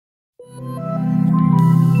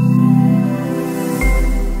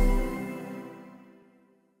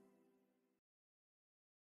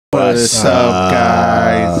What's up,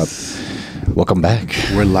 guys? Welcome back.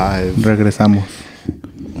 We're live. Regresamos.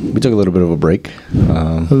 We took a little bit of a break.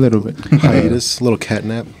 A little bit. Hiatus, a little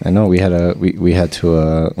catnap. I know we had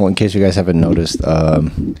to. Well, in case you guys haven't noticed, all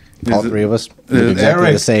three of us look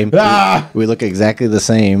exactly the same. We look exactly the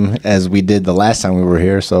same as we did the last time we were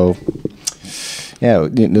here. So, yeah,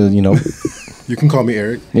 you know. You can call me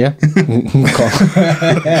Eric. Yeah.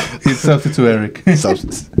 He's substitute Eric.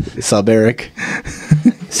 Sub Eric.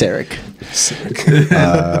 Sarek.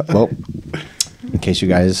 Well, in case you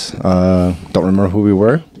guys don't remember who we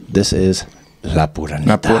were, this is La Pura Neta.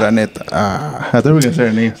 La Pura Neta. I thought we were going to say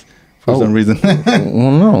our names for some reason.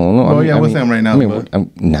 Well, no. Oh, yeah, we'll say them right now.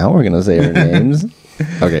 Now we're going to say our names.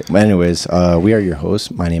 Okay. But anyways, we are your hosts.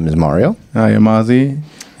 My name is Mario. I am Ozzy.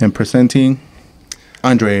 And presenting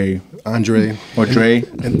Andre. Or Dre.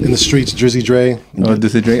 In the streets, Drizzy Dre. Oh,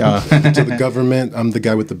 this is Dre. To the government, I'm the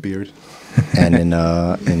guy with the beard. And in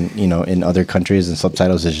other countries and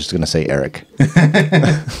subtitles, it's just gonna say Eric.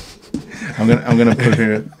 I'm gonna put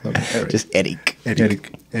here Eric. Just Eric.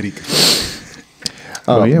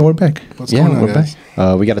 Oh yeah, we're back. What's going on, we're guys?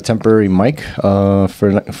 back. We got a temporary mic for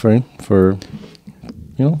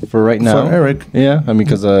right now. For Eric. Yeah, I mean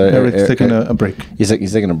because Eric's taking a break. He's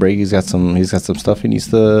taking a break. He's got some stuff he needs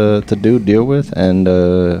to deal with, and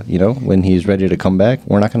when he's ready to come back,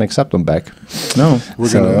 we're not gonna accept him back. No,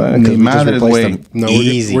 We're gonna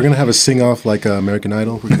have a sing off like American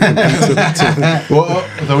Idol. We're gonna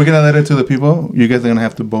so we're gonna let it to the people. You guys are gonna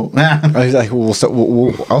have to vote. He's like,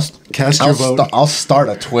 I'll cast your vote. I'll start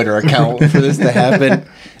a Twitter account for this to happen.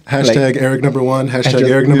 Hashtag Eric number 1. Hashtag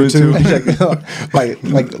Eric number 2.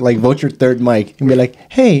 like vote your third mic and be like,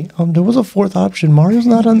 hey, there was a fourth option. Mario's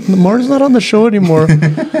not on the show anymore.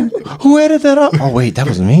 Who added that up? Oh wait, that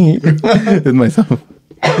was me. It's myself.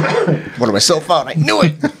 What am I so fun? I knew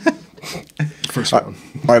it. First round.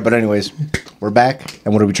 All right, but anyways, we're back,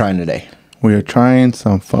 and what are we trying today? We are trying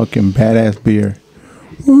some fucking badass beer.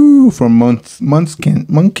 Ooh, from Munchkin.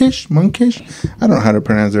 Monkish? I don't know how to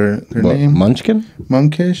pronounce their name. Munchkin?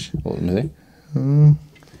 Monkish? Well, let me see.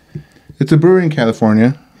 It's a brewery in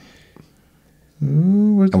California.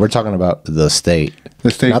 And we're talking about the state.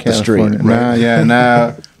 The state, not California. The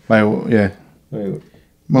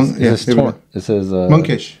street. It says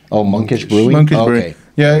Monkish. Oh, Monkish Brewing? Monkish Oh, Brewing. okay.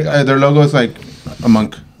 Yeah, their logo is like a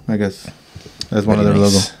monk, I guess. That's one of their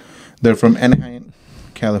logos. They're from Anaheim,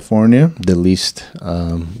 California. The least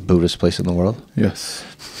Buddhist place in the world. Yes.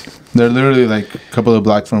 They're literally like a couple of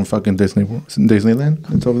blocks from fucking Disneyland.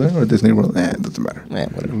 It's over there, or Disney World. It doesn't matter.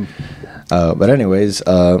 Whatever. But anyways,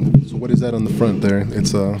 so what is that on the front there?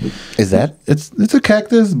 It's is that? It's a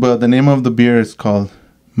cactus, but the name of the beer is called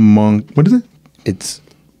Monk. What is it? It's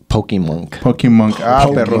Pokemon. Pokemon.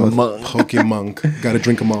 Pokemon. Pokemon. Gotta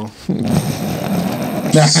drink them all.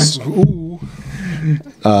 Ooh.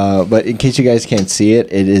 But in case you guys can't see it,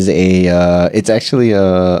 it is it's actually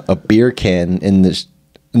a beer can in this.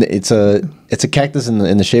 It's a cactus in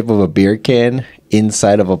the shape of a beer can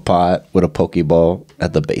inside of a pot with a Pokeball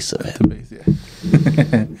at the base of it. The base, yeah.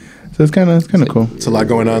 So it's kind of cool. It's a lot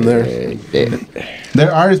going on there.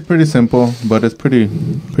 Their art is pretty simple, but it's pretty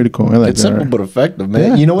cool. I like it's simple art. but effective,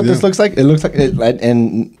 man. Yeah. You know what this looks like? It looks like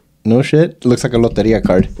and no shit, it looks like a loteria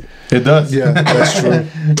card. It does. Yeah, that's true.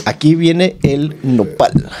 Aquí viene el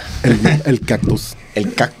nopal. El cactus.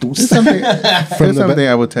 El cactus. It's something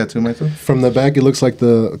I would tattoo myself. From the back, it looks like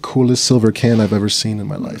the coolest silver can I've ever seen in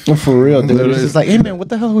my life. For real, dude. It's just like, hey man, what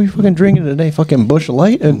the hell are we fucking drinking today? Fucking Busch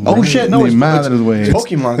Light? And oh shit, no, it's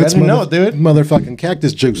Pokemon. I didn't know, dude. Motherfucking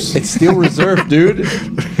cactus juice. It's still reserved, dude.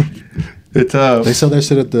 It's they sell that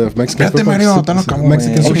shit at the Mexican supermarkets.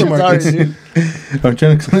 I'm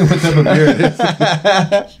trying to explain what type of beer it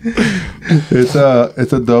is.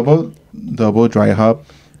 It's a double dry hop,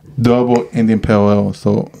 double Indian Pale Ale.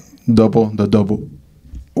 So double.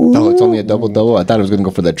 Oh, it's only a double. I thought it was gonna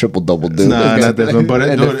go for that triple double, dude. Nah, not this one. But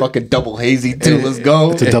and then fucking double hazy too. Let's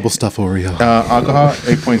go. It's a double stuff Oreo. Alcohol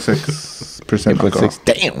 8.6%. 8.6.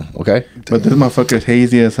 Damn. Okay. But this motherfucker's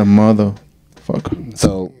hazy as a motherfucker.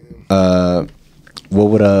 So, what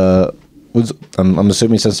would I'm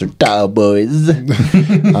assuming since they're Cowboys,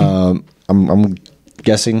 I'm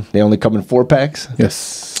guessing they only come in 4-packs.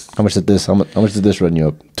 Yes. How much did this run you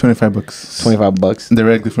up? $25. $25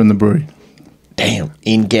 directly from the brewery. Damn,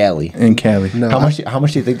 in Cali. In Cali. No, how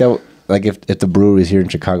much do you think that would, like if the brewery is here in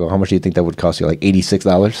Chicago, how much do you think that would cost you? Like $86?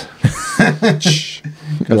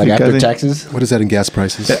 Like after taxes? What is that in gas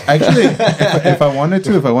prices? Actually, if I wanted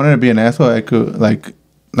to be an asshole, I could like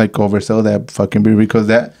oversell that fucking beer, because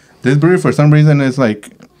this brewery for some reason is like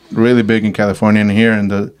really big in California and here in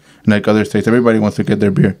the like other states. Everybody wants to get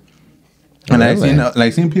their beer. And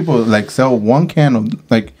I've seen people like sell one can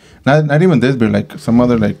of like not even this beer, like some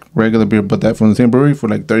other like regular beer, but that from the same brewery for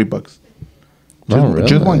like $30.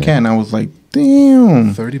 Just one can. I was like,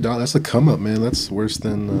 damn, $30. That's a come up, man. That's worse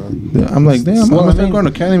than. I'm like, damn. Well, I'm going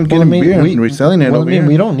to can't even get beer and reselling it. Well, over here.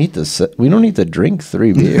 we don't need to drink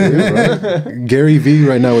 3 beers. Right? Gary V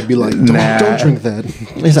right now would be like, don't drink that.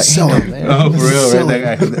 He's like, sell it. Oh, for real,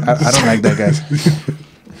 right? That guy. I don't like that guy.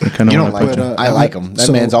 You don't like him. I like him. That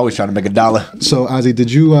man's always trying to make $1. So, Ozzy,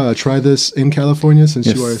 did you try this in California since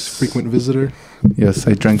you are a frequent visitor? Yes,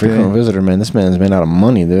 I drank frequent visitor, man. This man's made out of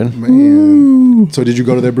money, dude. Man. So, did you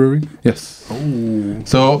go to their brewery? Yes. Oh.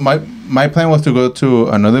 So my plan was to go to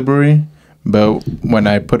another brewery, but when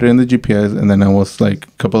I put it in the GPS and then I was like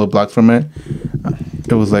a couple of blocks from it,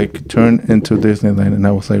 it was like turned into Disneyland, and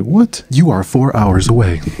I was like, what? You are 4 hours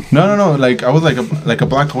away. No. Like I was like a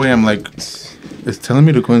block away. I'm like, it's telling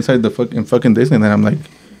me to go inside the fucking Disneyland. I'm like,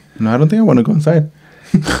 no, I don't think I want to go inside.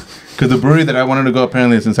 Because the brewery that I wanted to go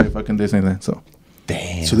apparently is inside fucking Disneyland. So,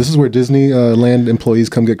 damn. So this is where Disneyland employees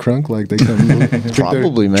come get crunk, like they come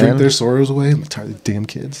drink their sorrows away. I'm tired of damn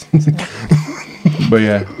kids. But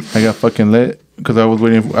yeah, I got fucking lit because I was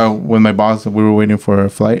waiting with my boss. We were waiting for a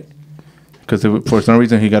flight because for some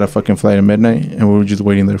reason he got a fucking flight at midnight, and we were just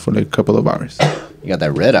waiting there for like a couple of hours. You got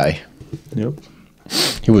that red eye. Yep.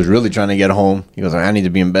 He was really trying to get home. He goes, I need to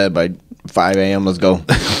be in bed by 5 a.m. Let's go.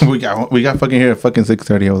 we got fucking here at fucking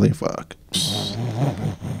 6:30. I was like, fuck.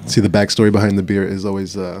 See, the backstory behind the beer is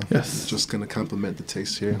always yes, just gonna complement the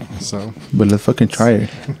taste here. So, but let's fucking try it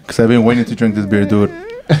because I've been waiting to drink this beer, dude.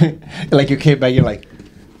 Like you came back, you're like,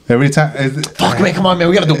 every time. Fuck man, come on man,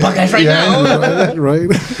 we gotta do podcast right now. right.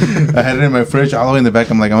 I had it in my fridge all the way in the back.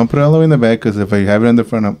 I'm like, I'm gonna put it all the way in the back because if I have it in the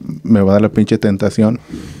front, me va a dar la pinche tentación,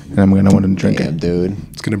 and I'm gonna want to drink it, dude.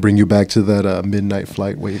 It's gonna bring you back to that midnight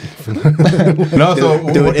flight wait. No,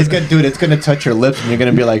 so dude, it's gonna touch your lips, and you're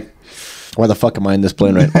gonna be like, why the fuck am I in this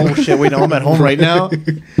plane right now? Oh shit, wait, no, I'm at home right now.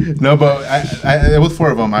 No, but I it was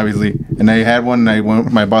 4 of them obviously, and I had one. And I went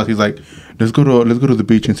with my boss. He's like, let's go to the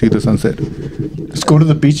beach and see the sunset. Let's go to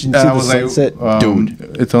the beach and see the sunset, dude.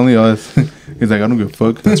 It's only us. He's like, I don't give a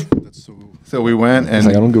fuck. That's so we went, and he's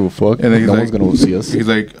like, I don't give a fuck. And then no one's gonna see us. He's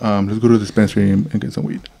like, let's go to the dispensary and get some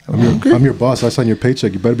weed. I'm your boss. I sign your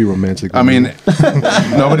paycheck. You better be romantic. I mean,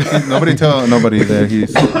 nobody tell nobody that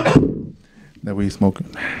we smoke.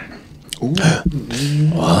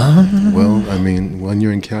 Well, I mean, when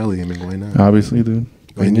you're in Cali, I mean, why not? Obviously, dude.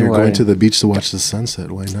 When you're going to the beach to watch the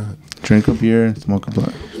sunset, why not? Drink a beer, smoke a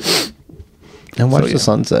blunt, and watch the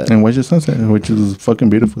sunset. And watch the sunset, which is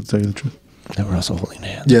fucking beautiful, to tell you the truth. And we're also holding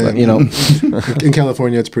hands. Yeah, but, you know, in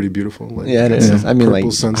California, it's pretty beautiful. Like, yeah, it is. I mean, like,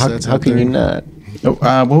 how can you not?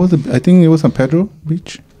 What was it? I think it was San Pedro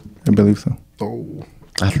Beach. I believe so. Oh.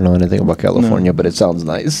 I don't know anything about California, but it sounds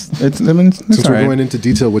nice. It's Since we're going into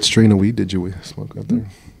detail, what strain of weed did you smoke out there?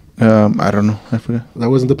 I don't know. I forgot.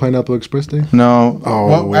 That wasn't the Pineapple Express day? No.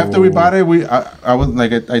 Oh. Well, after we bought it, I was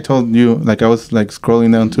like, I told you, like, I was like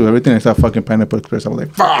scrolling down to everything. I saw fucking Pineapple Express. I was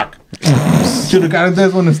like, fuck. Should have gotten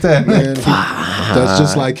this one instead. Man, that's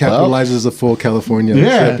just like capitalizes a full California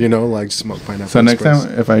trip, you know, like smoke Pineapple So Express. next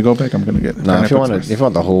time, if I go back, I'm going to get No, if you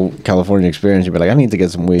want the whole California experience, you'd be like, I need to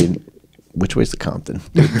get some weed. Which way's to Compton?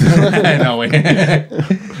 No way.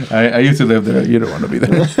 I used to live there. You don't want to be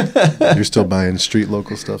there. You're still buying street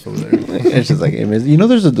local stuff over there. It's just like, hey, man, you know,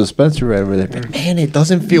 there's a dispensary right over there. But man, it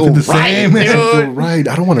doesn't feel right. It doesn't feel right.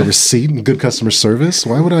 I don't want a receipt and good customer service.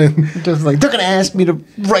 Why would I? Just like, they're gonna ask me to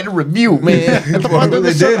write a review, man.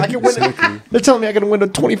 They're telling me I can win a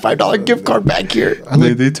 $25 gift card back here.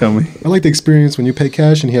 They tell me. I like the experience when you pay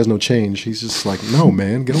cash and he has no change. He's just like, no,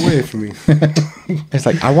 man, get away from me. It's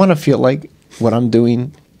like, I want to feel like what I'm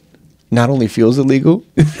doing not only feels illegal,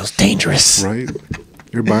 it feels dangerous. Right?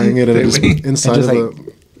 You're buying it at inside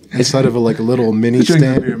of a like a little mini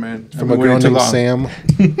stand beer, man. from a girl named Sam.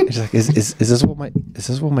 It's like, is this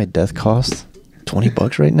what my death costs?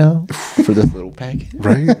 $20 right now for this little packet,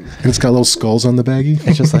 right? And it's got little skulls on the baggie.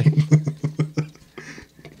 It's just like,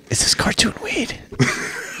 is this cartoon weed?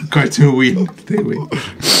 Cartoon weed. Stay weed.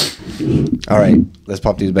 All right, let's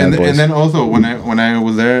pop these bad boys. And then also when I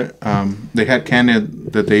was there, they had canned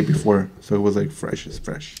it the day before, so it was like fresh as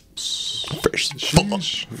fuck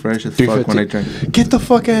when I drank it. Get the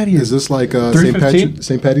fuck out of here! Is this like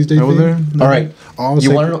St. Patty's Day? Over there? All right.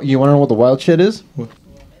 You want to know what the wild shit is? What?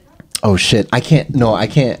 Oh shit! I can't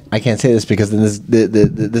say this because then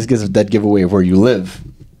this gives a dead giveaway of where you live.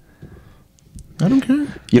 I don't care.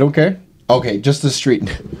 You don't care? Okay, just the street.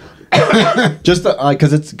 Just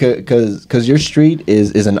because your street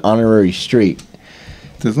is an honorary street,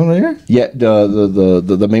 This one right here? Yeah,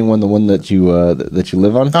 the main one, the one that you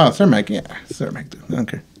live on. Oh, Cermak, yeah, Cermak, dude. I don't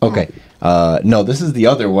care. Okay, no, this is the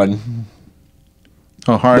other one.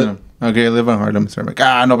 Oh, Harlem. Okay, I live on Harlem,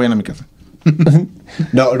 Cermak. No, ven a mi casa.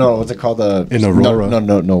 No, what's it called? In Aurora.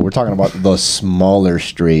 No. We're talking about the smaller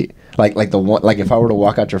street, like the one. Like if I were to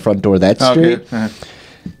walk out your front door, that street. Okay.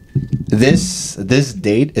 This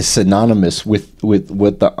date is synonymous with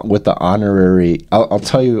the honorary. I'll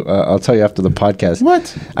tell you after the podcast.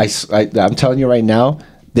 What? I'm telling you right now.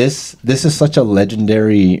 This is such a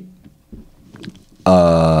legendary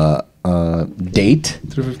date.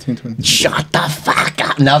 3:15:20. Shut the fuck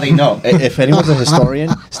up. Now they know. If anyone's a historian,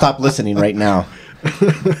 stop listening right now.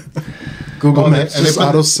 Google Maps just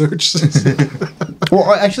auto search.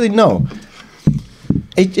 Well, actually, no.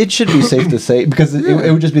 It should be safe to say because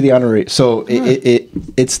it would just be the honorary. So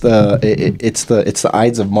it's the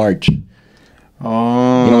Ides of March.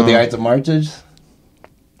 Oh. You know what the Ides of March is?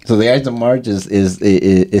 So the Ides of March is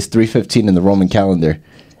 3/15 in the Roman calendar,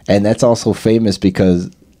 and that's also famous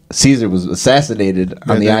because Caesar was assassinated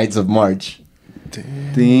on the Ides of March.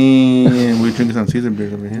 Damn, we're drinking some Caesar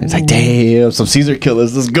beers over here. It's like, damn, some Caesar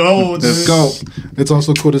killers. Let's go. Let's go. It's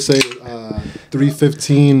also cool to say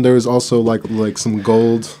 3:15. There was also like some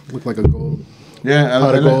gold. Looked like a gold. Yeah,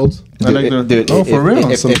 pot of gold. I like the. Dude, For real.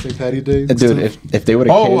 Some St. Patty Day. Dude, if they would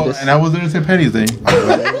have carried this. And I was doing St. Patty's Day.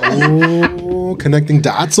 Oh, connecting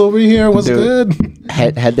dots over here. What's good?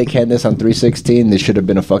 Had they canned this on 3/16, there should have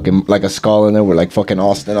been a fucking like a skull in there with like fucking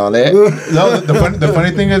Austin on it. No, the funny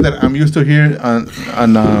thing is that I'm used to here on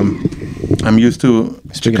I'm used to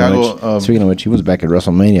Chicago. Speaking of which, he was back at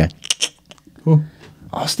WrestleMania. Who?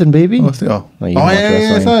 Austin, baby. Austin. Oh, No, you didn't watch yeah.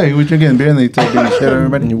 wrestling. Sorry, he was drinking beer and they took shit at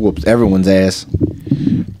everybody. And he whoops everyone's ass. All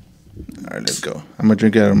right, let's go. I'm gonna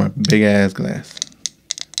drink it out of my big ass glass.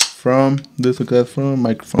 From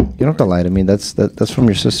microphone. You don't have to lie to me. That's from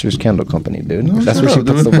your sister's candle company, dude. No, that's shut where she up,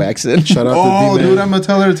 puts dude. the wax in. Shout out to D-Man. Dude, I'm gonna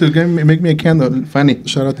tell her to make me a candle. Funny.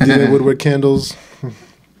 Shout out to D-Man Woodward Candles. For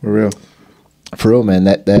real. For real, man.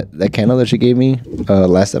 That candle that she gave me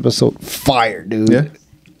last episode, fire, dude. Yeah.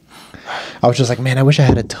 I was just like, man, I wish I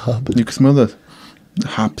had a tub. You can smell the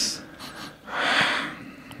hops.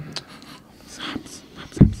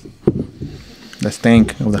 The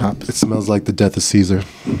stank of the hops. It smells like the death of Caesar.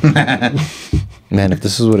 Man, if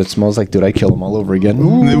this is what it smells like, dude, I kill him all over again.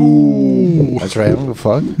 Ooh. That's right. I don't give a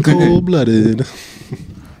fuck. Cold-blooded.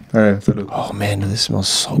 All right, salud. Oh man, this smells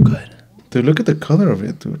so good. Dude, look at the color of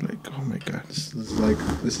it, dude. Like, oh my god. This is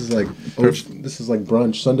like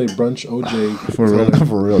brunch, Sunday brunch OJ. For real.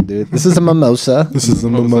 For real, dude. This is a mimosa. This is a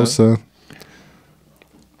mimosa.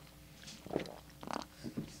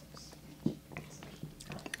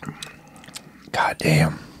 God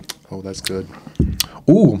damn. Oh, that's good.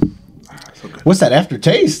 Ooh. So good. What's that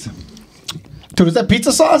aftertaste? Dude, is that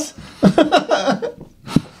pizza sauce?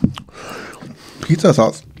 Pizza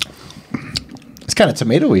sauce. It's kind of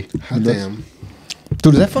tomatoey. God damn.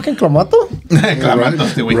 Dude, is that fucking clamato? Right, a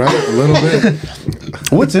little bit.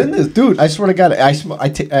 What's in this, dude? I swear to God, I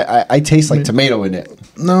taste like tomato in it.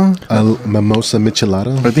 No, Mimosa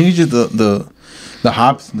michelada. I think it's just the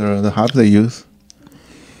hops. The hops they use.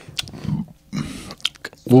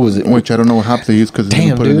 What was it? Which I don't know what hops they use because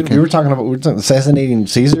damn, dude, we were talking assassinating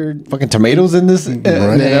Caesar. Fucking tomatoes in this.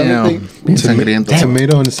 Damn.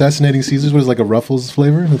 Tomato and assassinating Caesars was like a Ruffles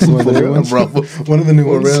flavor. That's one of the new ones. One of the new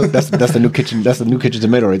ones. That's the new kitchen. That's the new kitchen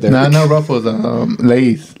tomato right there. Nah, not Ruffles.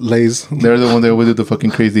 Lay's. They're the one that always do the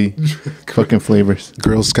fucking crazy fucking flavors.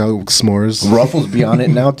 Girl Scout s'mores. Ruffles be on it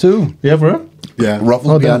now too. Yeah, bro. Yeah,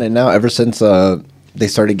 Ruffles be on it now ever since they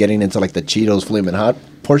started getting into like the Cheetos Flamin' Hot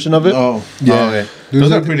portion of it. Oh, yeah. Oh, okay.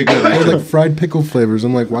 Those are pretty good. They're like fried pickle flavors.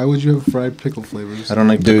 I'm like, why would you have fried pickle flavors? I don't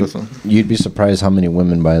like dude. pickles. You'd be surprised how many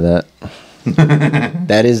women buy that.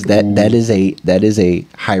 that is a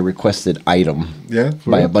high requested item. Yeah,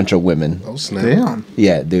 by a bunch of women. Oh snap! Damn.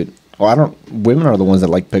 Yeah, dude. Well, women are the ones that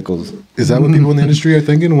like pickles. Is that what people in the industry are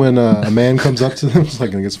thinking when a man comes up to them? It's like,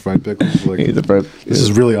 "Gonna get some fried pickles." Like, this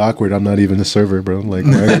is really awkward. I'm not even a server, bro. Like,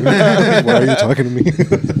 why are you talking to me?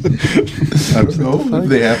 I don't know. Do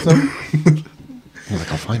they have some? I'm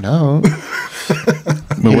like, I'll find out.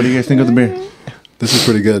 But what do you guys think of the beer? This is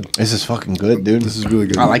pretty good. This is fucking good, dude. This is really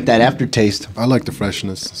good. I like that aftertaste. I like the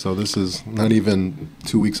freshness. So this is not even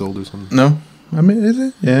 2 weeks old or something. No. I mean, is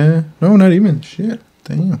it? Yeah. No, not even. Shit.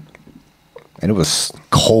 Damn. And it was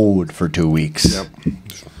cold for 2 weeks. Yep.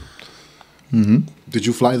 Mm-hmm. Did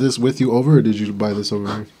you fly this with you over, or did you buy this over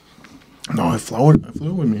here? No, I flew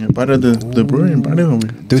with me. I bought it at the brewery and brought it over.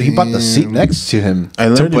 Dude, he bought the seat next to him. I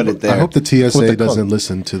learned put it there. I hope the TSA doesn't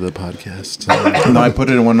listen to the podcast. No, I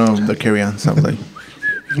put it in one of the carry-ons. I was like,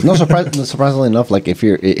 No, surprisingly enough, like if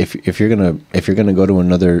you're gonna go to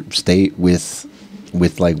another state with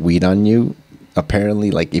like weed on you,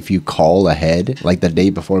 apparently, like if you call ahead, like the day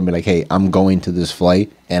before, and be like, "Hey, I'm going to this flight,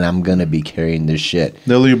 and I'm gonna be carrying this shit."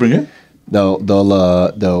 They'll let you bring it. They'll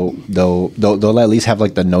at least have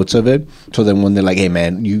like the notes of it. So then when they're like, "Hey,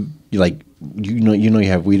 man, you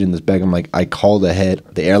have weed in this bag," I'm like, I called ahead.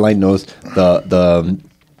 The airline knows, the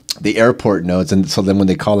airport knows, and so then when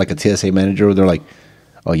they call like a TSA manager, they're like,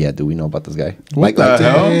 "Oh yeah, do we know about this guy?" What like the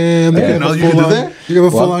hell? Damn, you have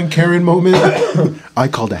a full on Karen moment. I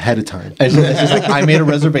called ahead of time. It's just like I made a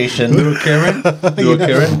reservation. Little Karen.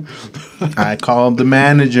 I called the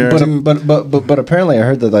manager. But apparently I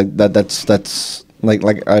heard that that's like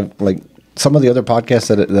some of the other podcasts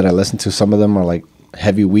that I listen to. Some of them are like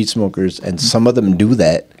heavy weed smokers, and some of them do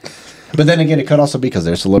that. But then again, it could also be because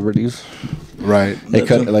they're celebrities. Right.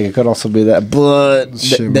 It could also be that. But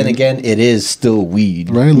then again, it is still weed.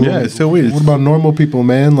 Right? Yeah, it's still weed. What about normal people,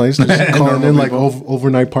 man? Like, just calling in, like,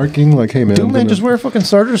 overnight parking? Like, hey, man. Dude, man, just wear a fucking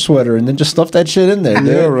starter sweater and then just stuff that shit in there. Dude.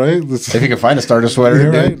 Yeah, right? If you can find a starter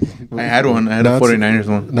sweater. Yeah, right? I had one. I had a 49ers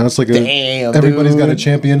one. Now it's like Damn, everybody's dude. got a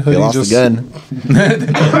champion hoodie. He lost the gun.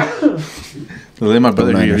 Let my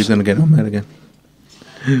brother here. He's going to get home mad again.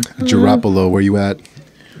 Girapolo, where you at?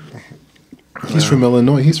 He's from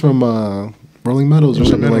Illinois. He's from Rolling Meadows or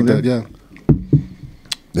something like that. Yeah.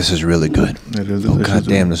 This is really good. It is Oh, god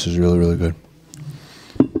damn, this is really, really good.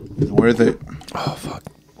 It's worth it. Oh, fuck.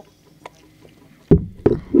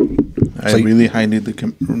 I really highly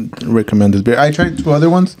recommend this beer. I tried 2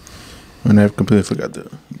 other ones, and I've completely forgot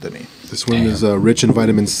the name. This one is rich in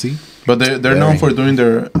vitamin C. But they're known for doing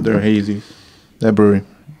their hazy. That brewery.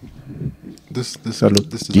 This is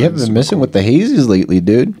You haven't been missing with the hazies lately,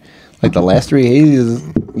 dude. Like the last 3 hazies,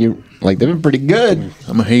 they've been pretty good.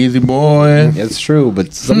 I'm a hazy boy. It's true,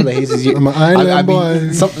 but some of the hazies, I'm an island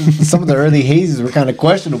boy. Some of the early hazies were kind of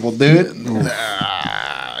questionable, dude.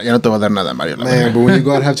 Ya no te voy a dar nada, Mario. Man, but when you go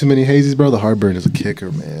out and have too many hazies, bro, the heartburn is a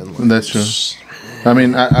kicker, man. Like, that's true. I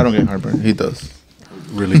mean, I don't get heartburn. He does.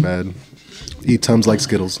 Really bad. Eat Tums like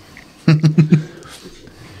Skittles.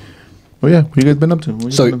 Well, yeah. What you guys been up to?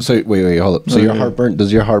 Wait, hold up. So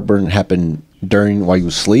does your heartburn happen while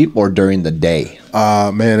you sleep or during the day?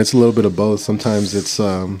 Man, it's a little bit of both. Sometimes it's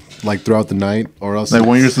like throughout the night, or else like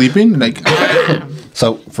when you're sleeping, like.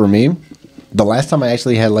 So for me, the last time I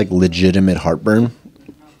actually had like legitimate heartburn,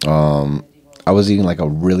 I was eating like a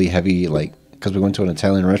really heavy because we went to an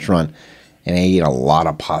Italian restaurant and I ate a lot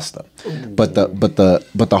of pasta. But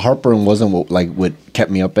the heartburn wasn't what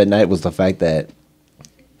kept me up at night. Was the fact that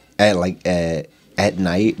at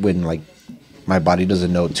night when like my body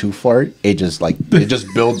doesn't know to fart, it just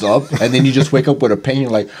builds up, and then you just wake up with a pain.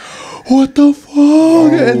 You're like, what the fuck?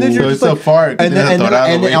 And then you're just like, a fart. And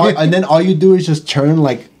then all you do is just turn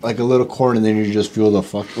like a little corn, and then you just feel the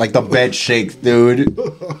fuck like the bed shakes, dude.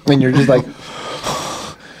 And you're just like.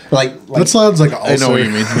 Like that sounds like an ulcer. I know what you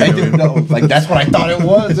mean. I didn't know. Like that's what I thought it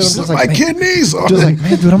was. It was just like my kidneys. Just like,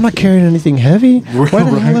 man, dude, I'm not carrying anything heavy. Why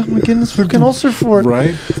the hell am I getting this freaking ulcer for?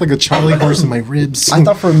 Right? It's like a Charlie horse in my ribs. I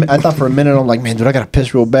thought for a minute I'm like, man, dude, I gotta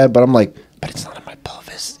piss real bad, but I'm like, but it's not in my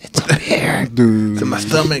pelvis. It's up here, dude. It's in my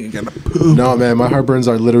stomach. You gotta poop. No, man, my heartburns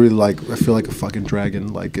are literally like I feel like a fucking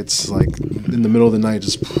dragon. Like it's like in the middle of the night,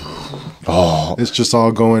 just. Oh, it's just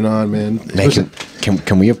all going on, man.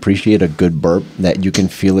 Can we appreciate a good burp that you can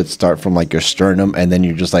feel it start from like your sternum, and then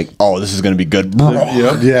you're just like, oh, this is gonna be good.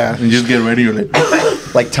 Yep. Yeah, and just get ready. You're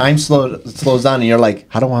like time slows down, and you're like,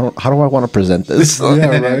 how do I want to present this?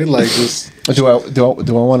 Yeah, right. Like just do I want to,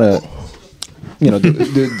 do I want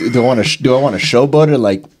to showboat it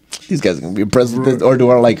like these guys are gonna be a president, or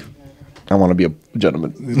do I want to be a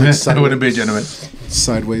gentleman? I wouldn't be a gentleman.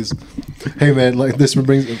 Sideways. Hey man, like this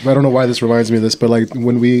brings. I don't know why this reminds me of this, but like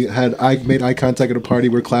when I made eye contact at a party,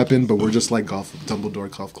 we're clapping, but we're just like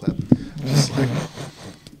Dumbledore golf clap, just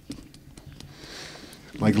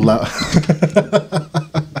like loud.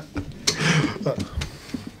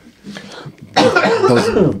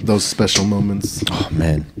 those special moments. Oh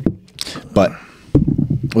man, but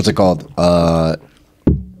what's it called?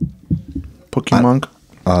 Pokemon.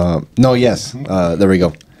 No, yes. There we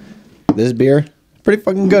go. This beer, pretty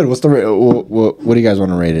fucking good. What's the what do you guys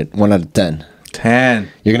want to rate it? 1 out of 10. 10.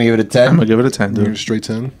 You're gonna give it a 10? I'm gonna give it a 10, dude. Straight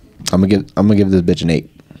 10. I'm gonna give this bitch an 8.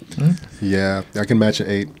 Yeah, I can match an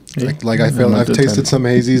 8. Like I feel I've tasted some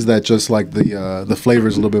hazies that just like the flavor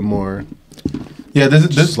is a little bit more. Yeah,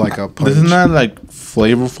 this like a punch. This is not like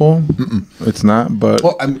flavorful. It's not, but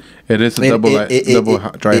it is a double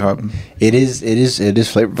dry hop. It is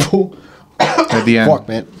flavorful. At the end. Fuck,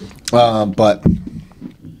 man. But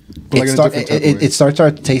it starts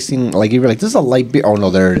out tasting like you're like, this is a light beer. Oh no,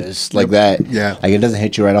 there it is, like that. Yeah, like it doesn't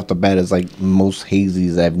hit you right off the bat. It's like most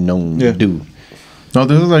hazies I've known do. No,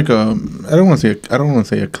 this is like a. I don't want to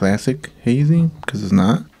say a classic hazy because it's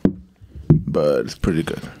not, but it's pretty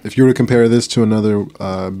good. If you were to compare this to another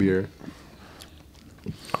beer,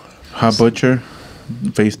 Hot Butcher,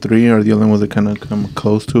 Phase 3 are the only ones that kind of come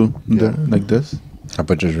close to like this. Hot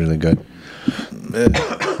Butcher's really good.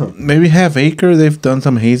 Maybe Half Acre, they've done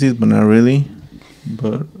some hazies, but not really.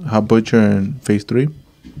 But Hot Butcher and Phase 3.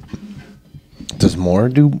 Does more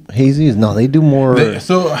do hazies? No, they do more. They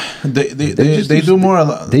do more.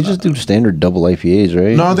 They just do standard double IPAs,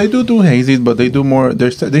 right? No, they do hazies, but they do more. They're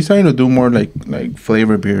starting to do more like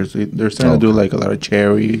flavor beers. They're starting to do like a lot of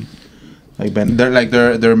cherry. Like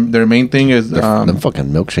their main thing is them fucking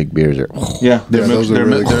milkshake beers are. Those are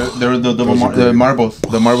really good. They're the marbles,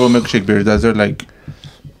 the marble milkshake beers. That's their like.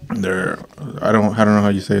 They're I don't know how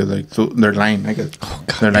you say it, like, so their line, I guess. Oh,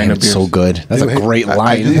 God, their line of beers. So good. That's a great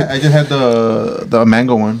line. I just had the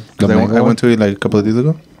mango one. I went to it like a couple of days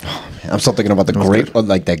ago. Oh, man. I'm still thinking about the grape,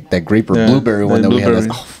 like that grape or blueberry one that blueberry. We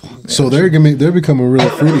had. So they're becoming really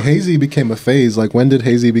fruity. Hazy became a phase. Like, when did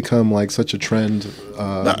hazy become like such a trend?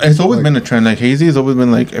 It's always been a trend. Like, hazy has always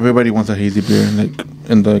been like everybody wants a hazy beer, like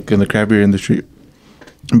in the craft beer industry.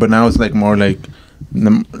 But now it's like more like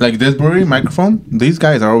this brewery microphone. These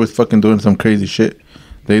guys are always fucking doing some crazy shit.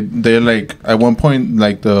 They're like, at one point,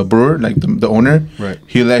 like the brewer, like the owner, right?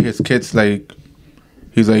 He let his kids, like,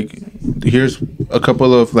 he's like, here's a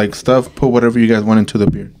couple of like stuff. Put whatever you guys want into the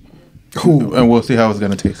beer. Ooh. And we'll see how it's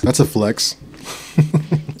gonna taste. That's a flex.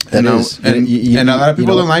 And a lot of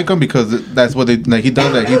people don't like him because that's what they like. He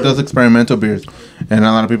does that. He does experimental beers, and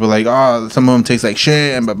a lot of people are like, oh, some of them taste like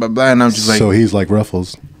shit and blah blah blah. And I'm just like, so he's like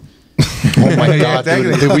Ruffles. Oh my God,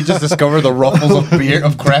 exactly. Did we just discover the Ruffles of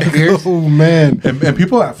craft beers? Oh man. And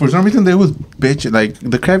people, for some reason, they was bitch. Like,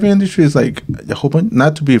 the craft beer industry is like a whole bunch,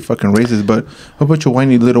 not to be fucking racist, but a whole bunch of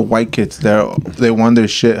whiny little white kids that they want their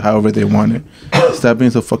shit however they want it. Stop being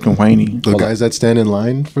so fucking whiny. The guys that stand in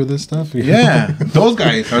line for this stuff? Yeah. Those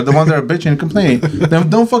guys are the ones that are bitching and complaining. Them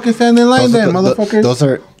don't fucking stand in line then, motherfuckers. Those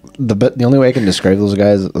are the only way I can describe those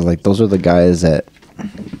guys is like, those are the guys that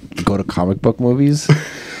go to comic book movies.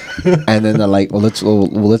 And then they're like, let's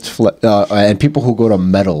and people who go to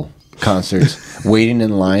metal concerts, waiting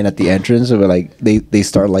in line at the entrance, or like they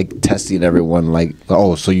start like testing everyone, like,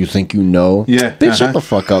 oh, so you think you know? Yeah, they shut the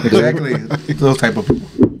fuck up. Exactly, those type of people.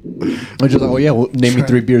 They're just like, oh yeah, well, name me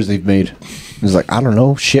 3 beers they've made. It's like, I don't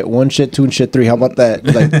know, shit 1, shit 2, and shit 3. How about that?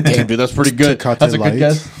 Like, damn, dude, that's pretty good. That's a good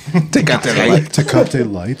guess.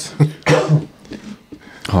 Tecate Light.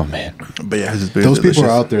 Oh man, but yeah, those people are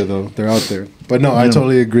out there though. They're out there. But no, I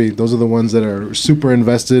totally agree. Those are the ones that are super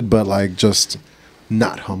invested, but like just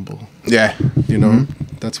not humble. Yeah, you know,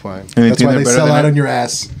 that's why. That's why they sell out on your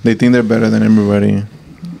ass. They think they're better than everybody,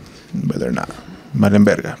 but they're not.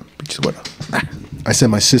 Malenverga, bitches. What? I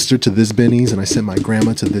sent my sister to this Benny's, and I sent my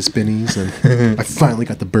grandma to this Benny's, and I finally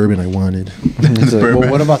got the bourbon I wanted. Well,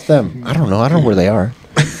 what about them? I don't know. I don't know where they are.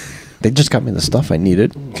 They just got me the stuff I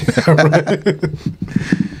needed.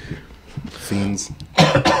 Fiends.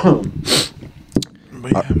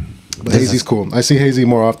 But hazy's cool. I see hazy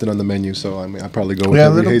more often on the menu, so I mean, I probably go with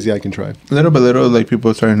every hazy I can try. Little by little, like, people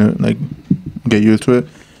are starting to like get used to it,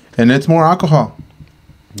 and it's more alcohol.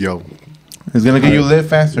 Yo, it's gonna get you lit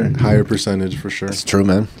faster. Higher percentage for sure. It's true,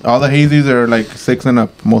 man. All the hazies are like 6 and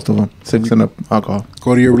up. Most of them 6 and up alcohol.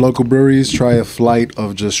 Go to your local breweries. Try a flight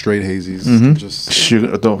of just straight hazies. Mm-hmm. Just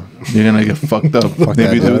sugar, though. You're gonna get fucked up.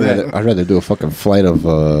 Maybe do that. I'd rather do a fucking flight of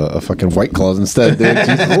a fucking White Claws instead, dude.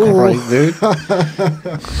 Jesus Christ, dude.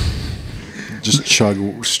 Just chug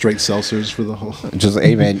straight seltzers for the whole. Just,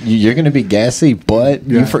 hey man, you're gonna be gassy, but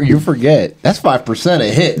you forget that's 5% a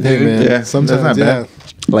hit, dude. Hey, man. Yeah, sometimes bad.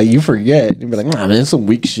 Like, you forget, you'd be like, nah, man, it's some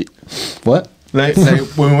weak shit. What? Like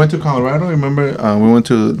when we went to Colorado, remember we went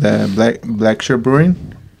to the Black Shirt Brewing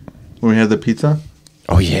when we had the pizza.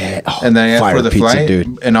 Oh yeah, and then I asked for the pizza, flight,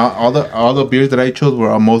 dude. And all the beers that I chose were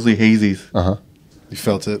all mostly hazies. You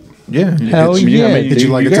felt it. Yeah. Hell yeah. Did you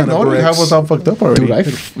like a ton of bricks? How was all fucked up already?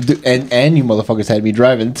 Dude, and you motherfuckers had me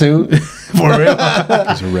driving too. For real.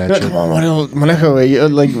 It's a ratchet.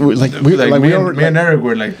 Me and Eric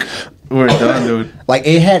were like, we're done, dude. Like,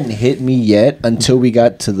 it hadn't hit me yet until we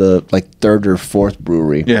got to the like 3rd or 4th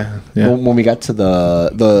brewery. Yeah. When we got to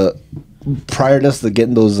the prior to us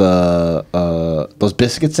getting those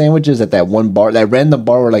biscuit sandwiches at that one bar, that random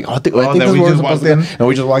bar, we're like, I think this is where we're supposed to go. And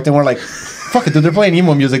we just walked in, we're like, fuck it, dude, they're playing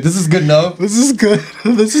emo music. This is good enough. This is good.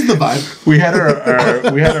 This is the vibe. We had our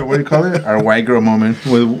what do you call it? Our white girl moment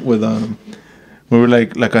with We were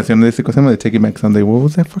like, la canción de ese cosa de Take It Back Sunday. What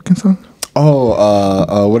was that fucking song?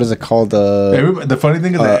 Oh, what is it called? The funny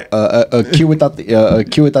thing is that a Q without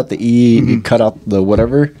the E, cut out the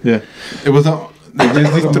whatever. Yeah, it was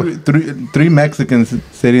these three Mexicans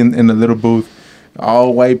sitting in a little booth,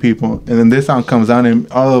 all white people, and then this song comes on, and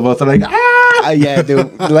all of us are like, yeah,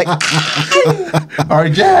 dude, like our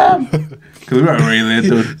jam. Because we were already lit,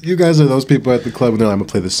 dude. You guys are those people at the club, and they're like, I'm gonna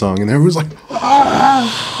play this song, and everyone's like,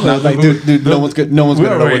 No, like, dude, no one's gonna know what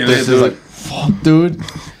this is. Like, fuck, dude.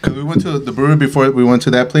 Because we went to the brewery before we went to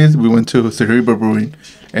that place. We went to Cerebro Brewing,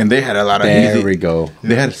 and they had a lot of There easy. we go.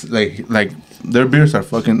 They had like their beers are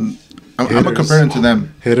fucking. I'm gonna compare them to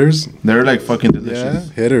them. hitters. They're like fucking Yeah, delicious.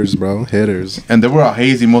 hitters, bro, hitters. And they were all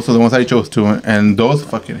hazy. Most of the ones I chose to, and those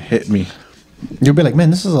fucking hit me. You'll be like, man,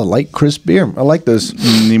 this is a light, crisp beer. I like this.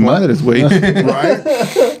 Ni madres, güey.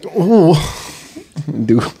 Right? Oh,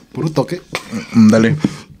 Dude, puro toque. Dale.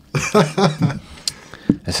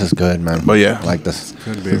 this is good, man. But yeah. I like this.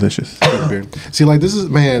 Good beer. Delicious. Good beer. See, like this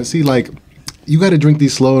is see, like you got to drink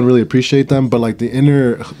these slow and really appreciate them, but like the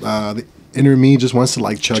inner me just wants to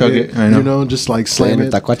like chug it. I know. You know, just like slam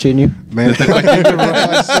it. Taquache in you? Man, I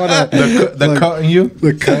just wanna, The cut in you?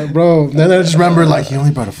 the cut, bro. Then I just remember like he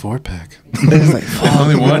only brought a 4-pack. It's like, fuck.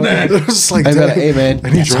 Only one. It was just like, I gotta, dang, hey, man. and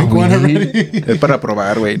he that's drank all we one need. already. Es para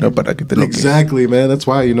probar, güey, no para que te lo Exactly, man. That's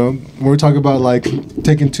why, you know, when we're talking about like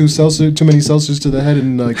taking too many seltzers to the head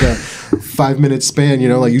in like a 5-minute span, you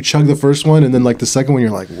know, like you chug the first one and then like the second one,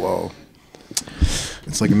 you're like, whoa.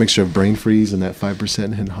 It's like a mixture of brain freeze and that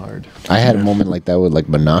 5% hitting hard. I had a moment like that with like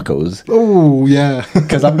Monacos. Oh yeah,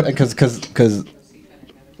 Because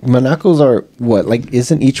Monacos are what? Like,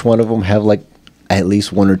 isn't each one of them have like at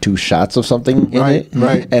least 1 or 2 shots of something in Right, it?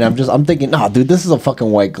 right. And I'm thinking, nah, dude, this is a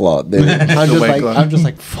fucking White Claw. Dude. White Claw. I'm just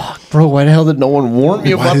like, fuck, bro. Why the hell did no one warn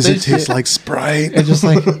me why about does it this taste shit? like Sprite? It's just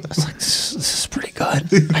like, this is pretty good.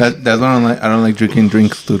 That's why I don't like drinking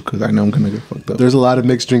drinks, dude, because I know I'm gonna get fucked up. There's a lot of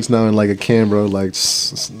mixed drinks now in like a can, bro. Like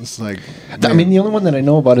it's like. I mean, the only one that I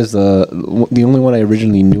know about is the only one I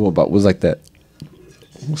originally knew about was like that.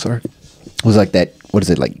 Sorry, was like that. What is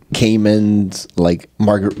it like? Cayman's like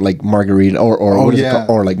margarita or what is it called?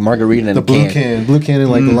 Or like margarita in the a can. blue can and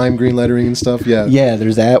like the lime green lettering and stuff. Yeah, Yeah,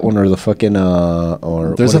 there's that one or the fucking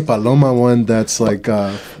or There's a Paloma one that's like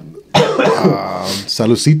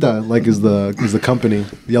Salucita, like is the company,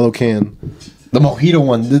 yellow can. the mojito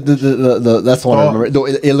one. That's the one I remember. Though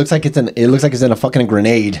it looks like it's in a fucking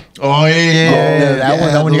grenade. Oh yeah.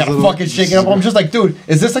 That one you those gotta little- fucking shake it up. I'm just like, dude,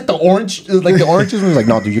 is this like the orange? Like the oranges? Like,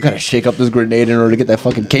 no, dude, you gotta shake up this grenade in order to get that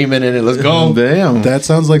fucking Cayman in it. Let's go. Damn. That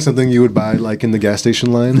sounds like something you would buy like in the gas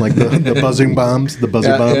station line, like the buzzing bombs, the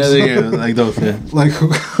buzzer bombs. Yeah, like those. Yeah. Like,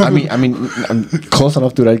 I mean, I'm close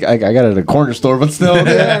enough, dude. I got it at a corner store, but still.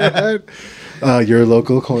 yeah, right. Your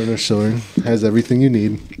local corner store has everything you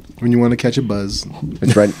need when you want to catch a buzz.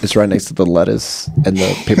 It's right next to the lettuce and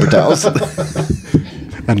the paper towels.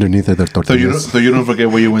 Underneath are the tortillas. So you don't forget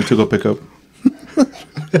where you went to go pick up.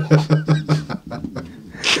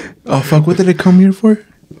 Oh fuck! What did it come here for?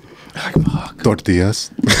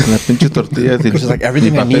 Tortillas. Las pinches tortillas. It's just like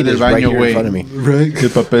everything I need is right here in front of me. Right? El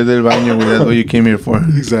papel del baño, güey. That's what you came here for.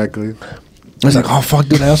 Exactly. It's like, oh fuck,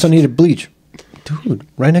 dude, I also needed bleach. Dude,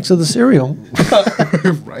 right next to the cereal.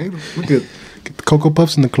 Right? Look at the Cocoa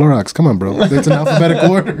Puffs and the Clorox. Come on, bro. It's an alphabetical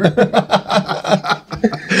order.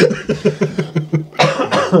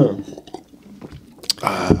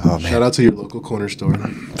 Shout out to your local corner store.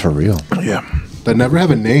 For real. Yeah. That never have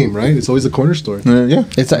a name, right? It's always a corner store. Yeah.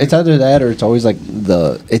 It's either that or it's always like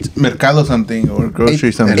it's Mercado something or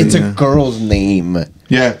grocery something. It's yeah. a girl's name.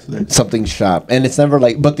 Yeah. Something shop, and it's never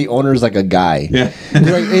like, but the owner's like a guy. Yeah.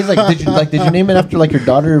 He's like, did you name it after like your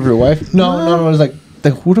daughter or your wife? No. It's like,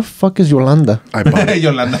 then who the fuck is Yolanda? I bought it.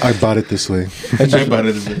 Yolanda. I bought it this way. I bought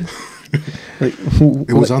it. Like, who?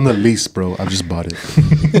 It was on the lease, bro. I just bought it.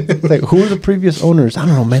 Like, who were the previous owners? I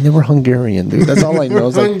don't know, man. They were Hungarian, dude. That's all I know.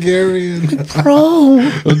 It's like, Hungarian. bro.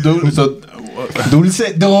 Dude, so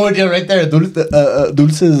Dulce, dude, yeah, right there.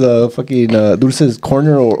 Dulce's fucking Dulce's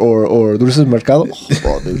corner or Dulce's mercado.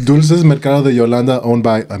 Oh, dude. Dulce's Mercado de Yolanda, owned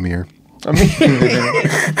by Amir. I mean,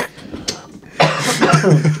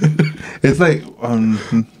 it's like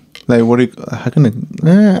what do you, how can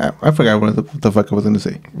I forgot what the fuck I was gonna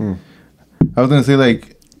say. I was gonna say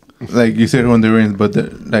like you said Hondurans, but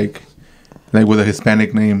like with a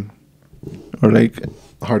Hispanic name or like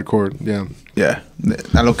Hardcore, yeah.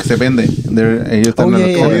 A lo que se vende. Ellos están a lo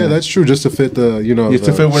que Oh, venden. yeah, that's true. Just to fit the, you know. Just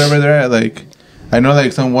to fit whatever they're at. Like, I know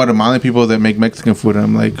like some Guatemalan people that make Mexican food, and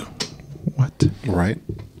I'm like, what? Right.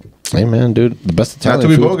 Hey man, dude, the best Italian Not to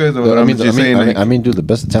be food. bogus, but I'm just saying, like- I mean, dude, the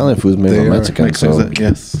best Italian food is made by Mexicans. So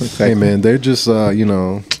yes, exactly. Hey man, they're just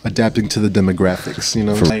adapting to the demographics.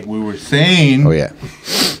 Like we were saying. oh yeah,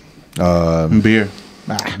 Beer.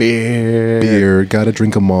 Beer, gotta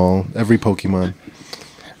drink them all. Every Pokemon.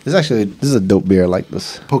 this is a dope beer. I like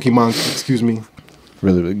this. Pokemon, excuse me.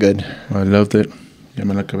 Really, really good. I loved it. Ya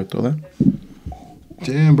me la acabé toda.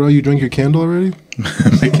 Damn, bro, you drank your candle already?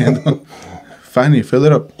 My candle. Finally, fill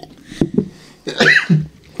it up.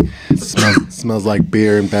 Smells like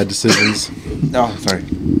beer and bad decisions. Oh, sorry.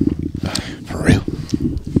 For real.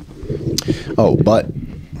 Oh, but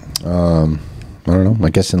I don't know. I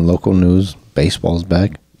guess in local news, baseball's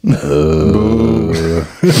back. Boring.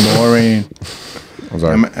 I'm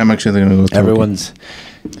sorry. I'm actually gonna go. Everyone's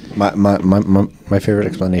my favorite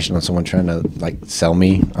explanation on someone trying to like sell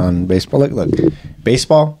me on baseball. Like, look,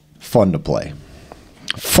 baseball fun to play,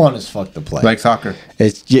 fun as fuck to play. Like soccer.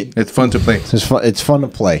 It's It's fun to play. It's fun to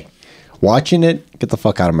play. Watching it, get the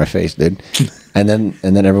fuck out of my face, dude. and then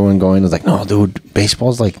everyone going is like, no, dude,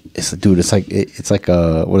 baseball's like it's like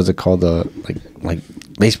what is it called? Like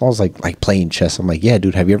baseball's like playing chess. I'm like, yeah,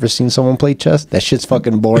 dude, have you ever seen someone play chess? That shit's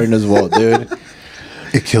fucking boring as well, dude.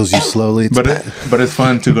 It kills you slowly. But it's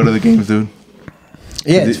fun to go to the games, dude.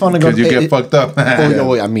 Yeah, it's fun to go. Because you get fucked up.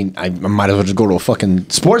 I mean, I might as well just go to a fucking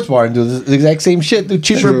sports bar and do the exact same shit. Do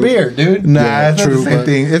cheaper True. beer, dude. Nah, it's not the same but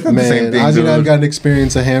thing. It's not the same thing, Ozzy and I've dude. gotten to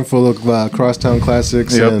experience a handful of crosstown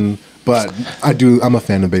classics, Yep. but I'm a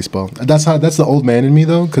fan of baseball. That's the old man in me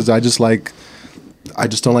though, because I just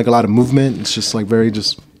don't like a lot of movement. It's just like very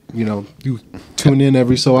you tune in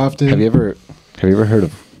every so often. Have you ever heard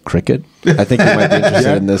of cricket? I think you might be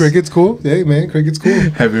interested in this. Cricket's cool. Hey man, cricket's cool.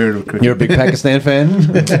 Have you heard of cricket? You're a big Pakistan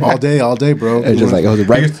fan? all day, bro. It's just like, oh, the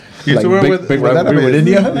You used to like work big, with- big with that rivalry with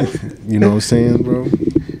bit. India. You know what I'm saying, bro?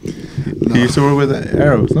 You used to work with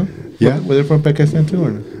Arabs, no? Yeah. Were they from Pakistan too,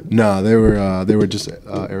 or no? Nah, they were just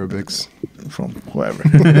Arabics. From whoever.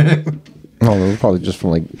 No, they were probably just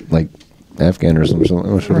from like Afghan or something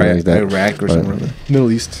like that. Iraq or But, something.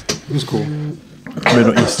 Middle East. It was cool.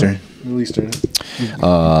 Middle Eastern. Middle Eastern.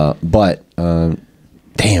 But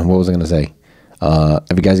damn, what was I gonna say? Have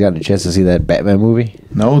you guys gotten a chance to see that Batman movie?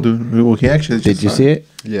 No, dude. Well, he actually just Did you see it?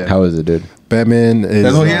 Yeah. How is it, dude? Batman is.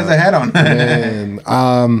 That's what he has a hat on.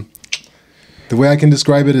 Man, the way I can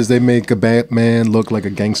describe it is they make a Batman look like a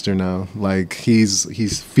gangster now. Like he's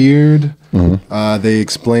feared. They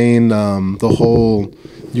explain the whole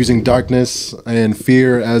using darkness and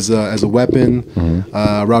fear as a weapon.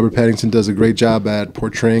 Robert Pattinson does a great job at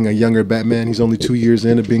portraying a younger Batman. He's only 2 years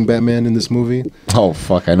into being Batman in this movie. Oh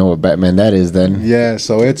fuck, I know what Batman that is then. Yeah,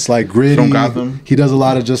 so it's like gritty. From Gotham? He does a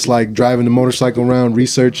lot of just like driving the motorcycle around,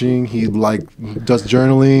 researching. He like does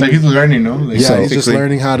journaling. Like he's learning, no? Like, Yeah, he's just basically,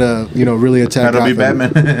 learning how to, really attack. how to be Gotham.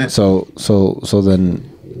 Batman. So then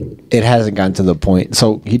it hasn't gotten to the point.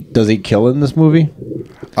 So does he kill in this movie?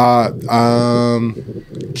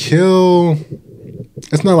 Kill.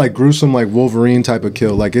 It's not like gruesome, like Wolverine type of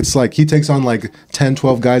kill. Like it's like he takes on like 10,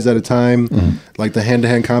 12 guys at a time. Like the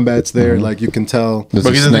hand-to-hand combat's there. Like you can tell. Does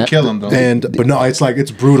But he doesn't snap? kill him, though. But no,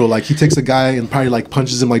 it's brutal. Like he takes a guy and probably like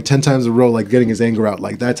punches him like 10 times in a row, like getting his anger out.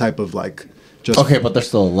 Like that type of like just. Okay, but they're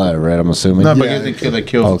still alive, right? I'm assuming. No, but Yeah. he doesn't kill. Like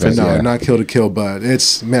kills. Okay. No, Yeah. not kill to kill, but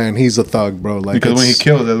it's man, he's a thug, bro. Like Because when he it's-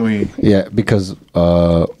 kills, that's when he. Yeah, because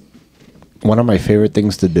one of my favorite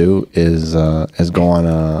things to do is go on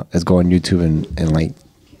YouTube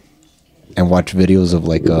and watch videos of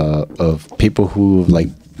like of people who've like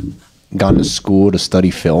gone to school to study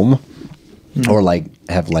film or like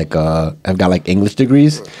have got like English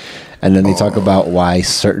degrees. And then they talk about why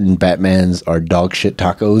certain Batmans are dog shit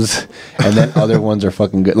tacos, and then other ones are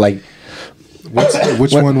fucking good. Like,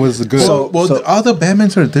 which one was the good? Well, all the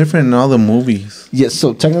Batmans are different in all the movies. yeah,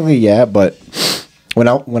 so technically, yeah, but when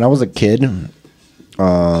I was a kid,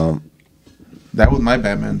 That was my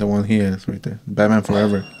Batman, the one he is right there. Batman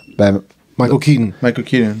Forever. Michael Keaton, Michael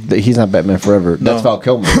Keaton. He's not Batman Forever. That's No. Val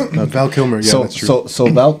Kilmer. Val Kilmer. Yeah, that's true.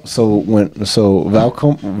 Val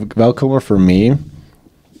Kilmer for me,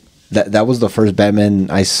 that was the first Batman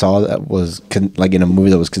I saw that was like in a movie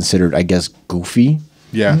that was considered, I guess, goofy.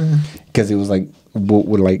 Yeah. Because it was like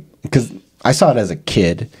because I saw it as a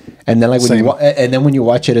kid, and then like Same. when you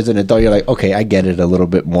watch it as an adult, you're like, okay, I get it a little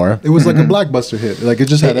bit more. It was like a blockbuster hit. Like it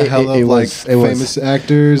just had a hell of like famous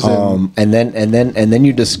actors. And then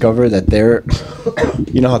you discover that there,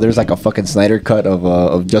 you know how there's like a fucking Snyder cut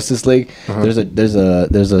of Justice League. There's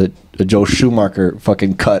a Joe Schumacher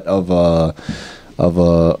fucking cut of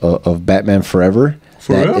Batman Forever.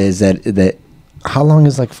 For real? That how long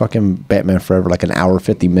is like fucking Batman Forever? Like an hour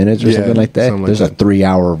 50 minutes or something like that. Something like There's that. a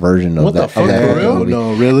 3-hour version of What that. the fuck, of that for real? movie.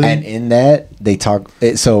 No, really? And in that they talk.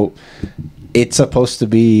 So it's supposed to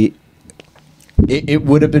be. It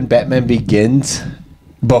would have been Batman Begins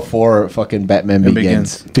before fucking Batman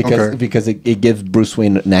Begins. Because it gives Bruce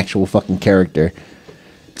Wayne an actual fucking character.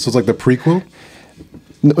 So it's like the prequel.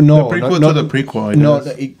 No, The prequel to the prequel, I No,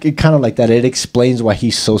 guess. it kind of like that. It explains why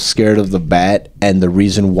he's so scared of the bat and the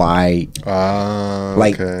reason why,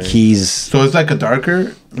 he's. So it's like a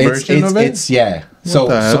darker version of it? Yeah. What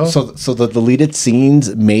the hell? So the deleted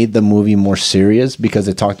scenes made the movie more serious because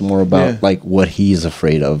it talked more about like what he's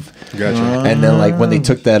afraid of. Gotcha. And then like when they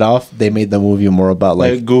took that off, they made the movie more about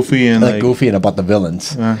like Goofy and like Goofy and about the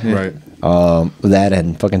villains. yeah. Right. That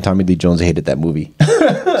and fucking Tommy Lee Jones hated that movie.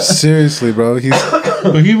 Seriously, bro.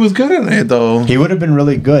 But he was good in it though. He would have been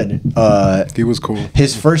really good. He was cool.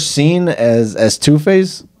 His first scene as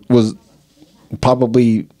Two-Face was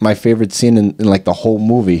probably my favorite scene in like the whole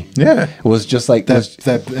movie. Yeah. It was just like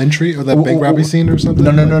That entry or that big Robbie scene or something.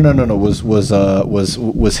 No.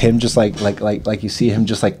 Was him just like you see him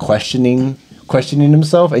just like questioning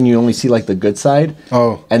himself, and you only see like the good side.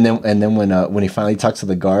 Oh. And then when he finally talks to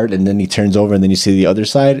the guard, and then he turns over, and then you see the other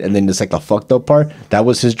side, and then it's like the fucked up part. That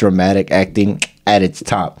was his dramatic acting at its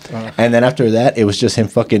top. And then after that, it was just him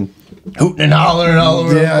fucking hooting and hollering all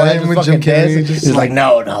over the place, him with fucking Jim Carrey, dancing. just He's like,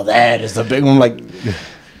 no, that is the big one. Like,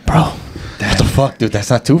 bro, what the fuck, dude? That's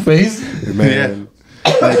not Two-Face. Man.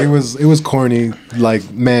 Like it was corny,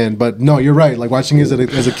 like man, but no, you're right. Like watching it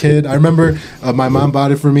as a kid, I remember my mom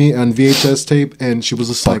bought it for me on VHS tape, and she was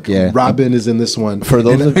just like, yeah. "Robin is in this one." For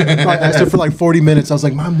those and I asked her for like 40 minutes. I was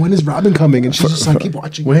like, "Mom, when is Robin coming?" And she's just like, "Keep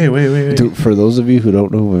watching." Wait. Dude, for those of you who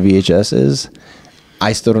don't know what VHS is,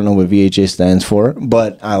 I still don't know what VHS stands for,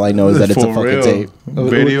 but all I know is that it's a For fucking real. tape.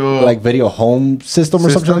 Video- Like video home system or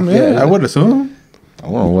something. Yeah, I would assume. I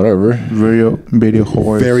don't know, whatever. Video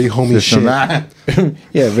horror. Very homey system. shit.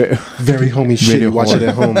 Yeah, Very homey shit. Video You watch it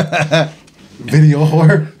horror. at home. Video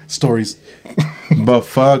horror stories. But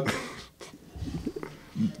fuck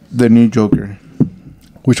the new Joker.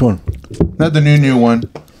 which one? Not the new one,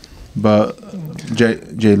 but Jay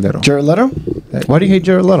Leto. Jared Leto? Why do you hate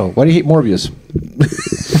Jared Leto? Why do you hate Morbius?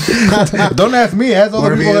 Don't ask me. Ask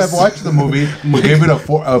other people that have watched the movie. We gave it a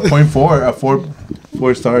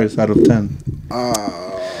 4 stars out of 10.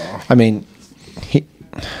 I mean,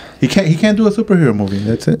 He can't do a superhero movie.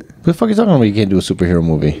 That's it. what the fuck are you talking about? You can't do a superhero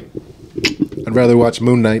movie. I'd rather watch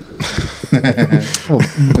Moon Knight.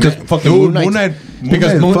 Because fucking Moon Knight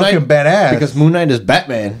fucking badass. Because Moon Knight is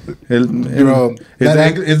Batman. Bro,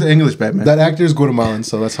 It's the English Batman. That actor is Guatemalan,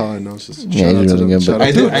 so that's how I know. It's just Yeah, shout out he's to really them. good, Shout but- out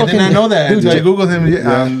I to did not know that. Dude, I yeah. googled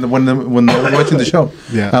him when I was watching the show.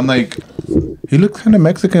 Yeah. I'm like, he looks kind of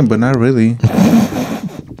Mexican, but not really.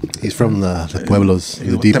 He's from the pueblos,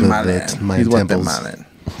 the deep of the Mayan temples. Guatemalan.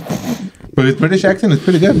 But his British accent is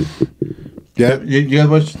pretty good. Yeah, You guys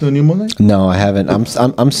watch the new Moon Knight? No, I haven't. I'm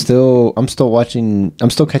still watching. I'm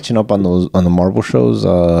still catching up on the Marvel shows.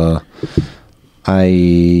 Let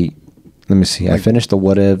me see. I finished the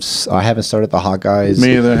What Ifs. I haven't started the Hawkeyes.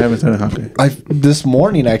 Me either. I haven't started Hawkeye. This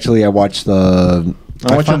morning actually I watched the.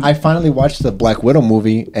 I finally watched the Black Widow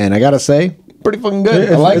movie, and I gotta say, pretty fucking good.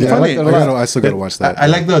 Yeah, I like it's it. I funny. like it a lot. I still gotta watch that. I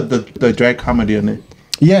like the dry comedy on it.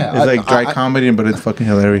 Yeah, It's like dry comedy, but it's fucking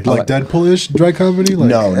hilarious. like Deadpool-ish dry comedy. Like,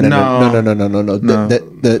 No. No.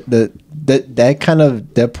 That kind of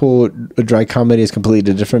Deadpool dry comedy is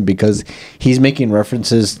completely different because he's making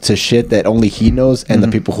references to shit that only he knows and the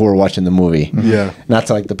people who are watching the movie. Yeah. Not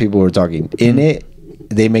to like the people who are talking. In it,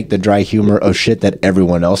 they make the dry humor of shit that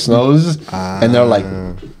everyone else knows. And they're like,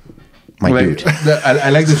 my dude.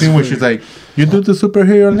 I like the scene where she's like, "You do the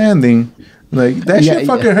superhero landing." Like that Yeah, shit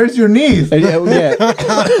fucking hurts your knees. Yeah.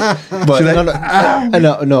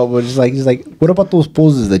 But no, but he's like, what about those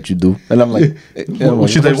poses that you do? And I'm like,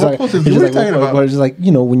 She's like, what poses you talking about? But she's like,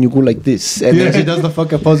 when you go like this, and then she does the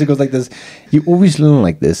fucking pose. It goes like this. You always learn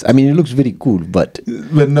like this. I mean, it looks very cool, but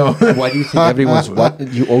no. why do you think everyone's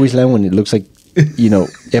you always learn when it looks like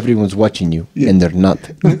everyone's watching you and they're not.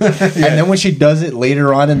 And then when she does it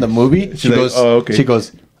later on in the movie, she like, goes, "Oh, okay." She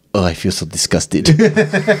goes, "Oh, I feel so disgusted."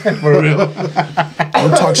 For real.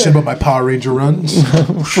 Don't talk shit about my Power Ranger runs.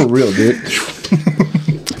 For real, dude.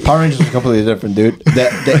 Power Rangers was completely different, dude.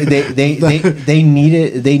 They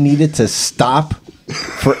needed to stop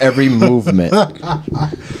for every movement.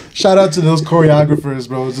 Shout out to those choreographers,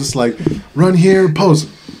 bro. It's just like, run here, pose.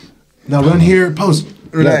 Now run here, pose.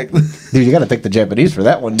 Relax. Dude, you gotta take the Japanese for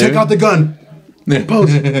that one, dude. Take out the gun.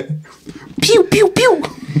 Pose. Pew, pew, pew.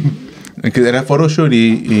 Que era photoshoot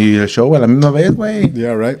y el show a la misma vez, güey. Yeah,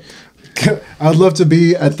 right. I'd love to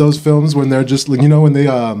be at those films when they're just like, you know, when they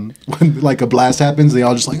when like a blast happens, they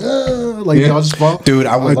all just like they all just fall. Dude,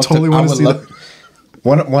 I would totally want to see that.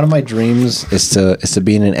 One of my dreams is to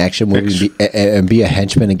be in an action movie and be a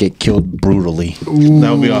henchman and get killed brutally.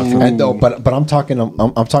 That would be awesome. And but I'm talking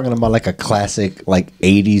about like a classic like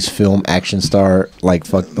 80s film action star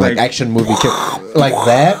like action movie like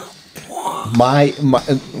that. My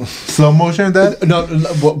slow motion that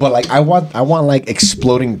but like I want like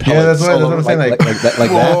exploding pellets. Yeah, that's what I'm saying. Like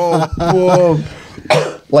that. Whoa.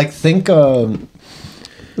 Like think what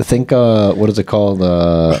is it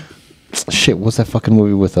called? Shit, what's that fucking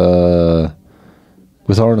movie with Arnold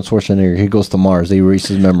Schwarzenegger? He goes to Mars. They erase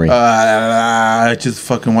his memory. I just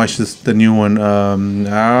fucking watched the new one.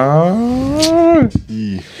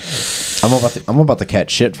 I'm about to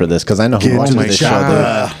catch shit for this because I know who watches this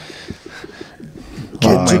show.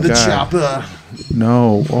 Get to the chopper.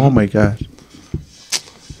 No. Oh my god.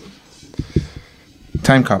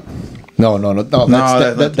 Time Cop. No.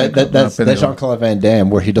 That's Jean-Claude Van Damme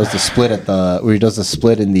where he does the split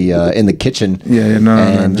in the kitchen.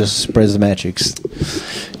 Yeah, just spreads the magics.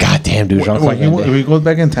 God damn, dude, Jean-Claude Van Damme. He goes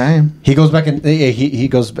back in time. He goes back in. He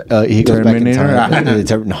goes back in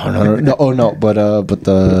time. No. But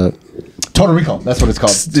the Total Recall. That's what it's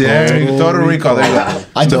called. Yeah, Total Recall. There you go.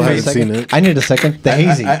 I haven't seen it. I need a second. The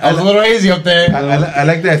hazy. I was a little hazy up there. I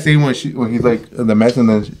like that scene when he's like the mess and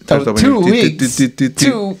then starts opening. 2 weeks.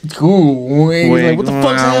 2 Like, what the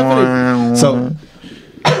fuck's happening? So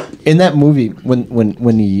in that movie, when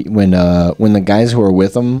the guys who are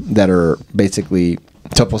with him that are basically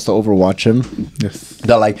supposed to overwatch him, yes,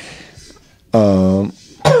 they're like, when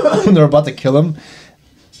they're about to kill him.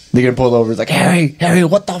 They're gonna pull over. It's like, Harry,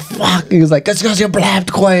 what the fuck? He was like, it's because you blabbed,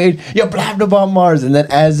 Quaid. You blabbed about Mars. And then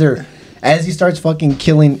as he starts fucking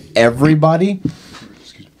killing everybody,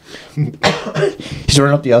 he's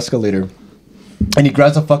running up the escalator. And he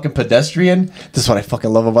grabs a fucking pedestrian. This is what I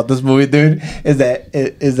fucking love about this movie, dude. Is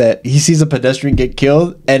that he sees a pedestrian get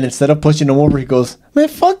killed, and instead of pushing him over, he goes, man,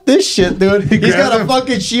 fuck this shit, dude. He's got a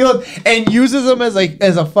fucking shield and uses him as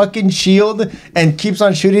a fucking shield and keeps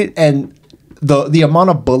on shooting. And the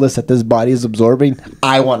amount of bullets that this body is absorbing,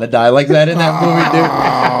 I want to die like that in that movie,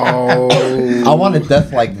 dude. I want a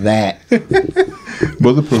death like that.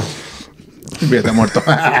 Bulletproof. Vida muerto.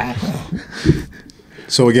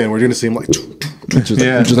 So again, we're gonna see him like,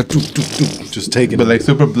 just taking, but like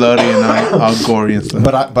super bloody and all gory and stuff.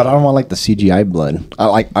 But I don't want like the CGI blood.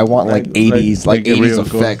 I want like 80s like 80s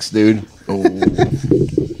effects, dude.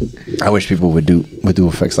 I wish people would do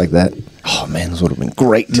effects like that. Oh man, this would have been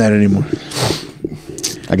great. Not anymore.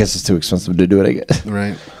 I guess it's too expensive to do it, I guess.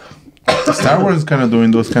 Right. Star Wars is kind of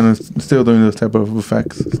still doing those type of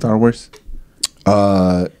effects. Star Wars.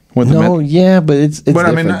 Yeah, but it's different,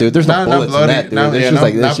 I mean, dude. There's no bullets in that, dude.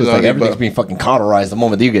 It's just like everything's being fucking cauterized the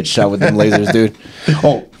moment that you get shot with them lasers, dude.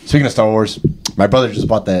 Oh, speaking of Star Wars, my brother just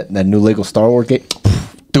bought that new Lego Star Wars game.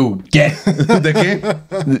 Dude, get the game,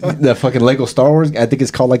 the fucking Lego Star Wars. I think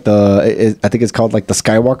it's called like the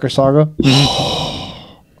Skywalker Saga.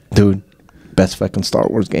 Dude, best fucking Star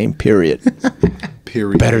Wars game. Period.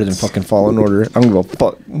 Better than fucking Fallen Order. I'm gonna go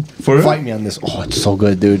fuck. Fight me on this. Oh, it's so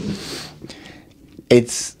good, dude.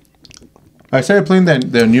 I started playing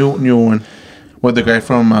the new one with the guy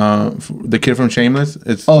from the kid from Shameless.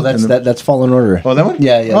 That's Fallen Order. Oh, that one?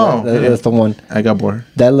 Yeah. That's the one. I got bored.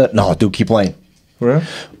 No, dude, keep playing. For real?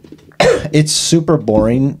 It's super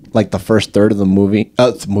boring. Like the first third of the movie.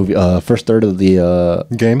 First third of the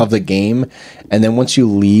game, and then once you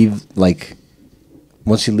leave like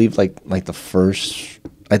the first.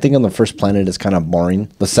 I think on the first planet it's kind of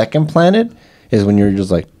boring. The second planet is when you're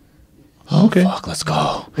just like, okay, fuck, let's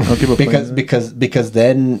go. Because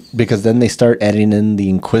then they start adding in the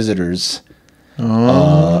Inquisitors,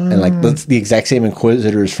 and like that's the exact same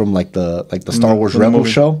Inquisitors from like the Star Wars Rebels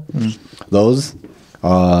show. Those,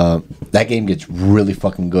 that game gets really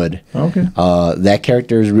fucking good. Okay, that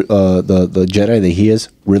character is the Jedi that he is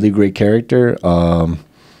really great character.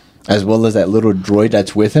 As well as that little droid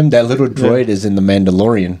that's with him. That little droid is in The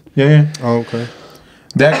Mandalorian. Yeah. Oh, okay.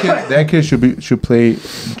 That kid should play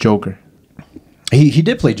Joker. He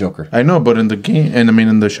did play Joker. I know, but in the game, and I mean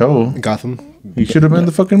in the show, Gotham, he should have been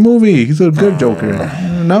the fucking movie. He's a good Joker.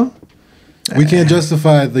 No, we can't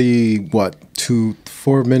justify the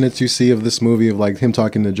 4 minutes you see of this movie of like him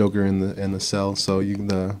talking to Joker in the cell. So you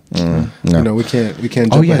know we can't.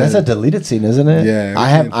 Jump Oh yeah, ahead. That's a deleted scene, isn't it? Yeah,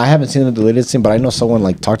 I haven't seen the deleted scene, but I know someone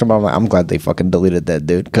like talked about it. I'm glad they fucking deleted that,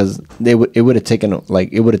 dude, because it would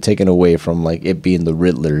have taken away from like it being the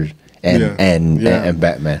Riddler and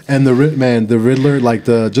Batman. And the Riddler, like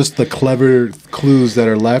just the clever clues that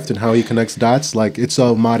are left and how he connects dots, like it's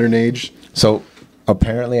a modern age. So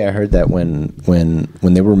apparently, I heard that when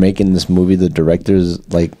they were making this movie, the director's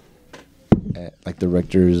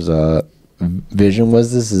vision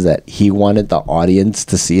was is that he wanted the audience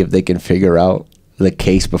to see if they can figure out the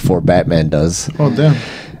case before Batman does. Oh damn!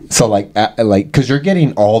 So like because you're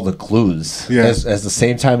getting all the clues as the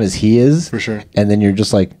same time as he is, for sure, and then you're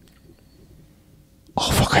just like,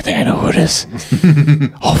 oh fuck, I think I know who it is.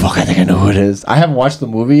 Oh fuck, I think I know who it is. I haven't watched the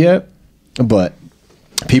movie yet, but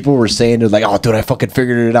people were saying they're like, oh dude, I fucking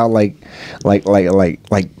figured it out like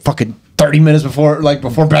fucking 30 minutes before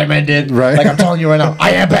Batman did. Right. Like I'm telling you right now,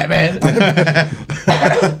 I am Batman.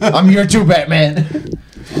 I'm here too, Batman.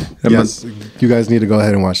 Yes, you guys need to go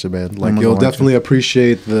ahead and watch it, man. Like you'll definitely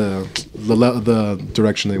appreciate the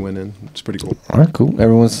direction they went in. It's pretty cool. All right, cool.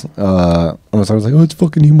 Everyone's I was like, oh, it's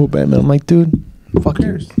fucking emo Batman. I'm like, dude, fuck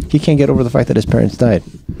yours. He can't get over the fact that his parents died.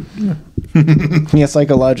 Yeah. He has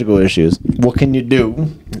psychological issues. What can you do?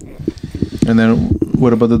 And then,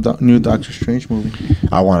 what about the new Doctor Strange movie?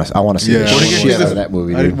 I want to see the shit out of that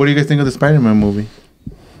movie. Dude. What do you guys think of the Spider-Man movie?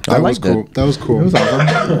 That was cool. That was cool. It was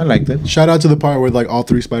awesome. I liked it. Shout out to the part where like all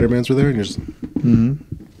three Spider-Mans were there, and you're just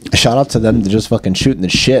shout out to them to just fucking shooting the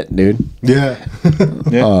shit, dude. Yeah.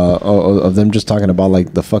 Of them just talking about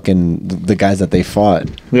like the guys that they fought.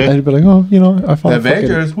 Yeah. And they'd be like, oh, you know, I fought the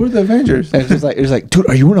Avengers. Who are the Avengers? And it's like, dude,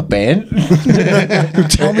 are you in a band?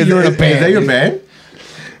 Tell me you're in a band. Is that your band?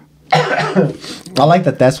 I like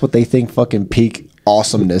that. That's what they think fucking peak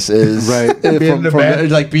awesomeness is, right? Being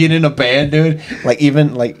in a band, dude. Like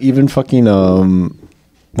even fucking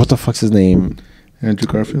what the fuck's his name? Andrew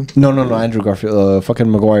Garfield. No, Andrew Garfield. Fucking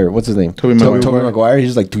Maguire. What's his name? Tobey Maguire. He's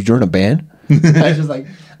just like, dude, you're in a band. I was just like,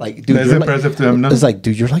 dude, that's impressive to him. No? It's like,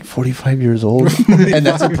 dude, you're like 45 years old, and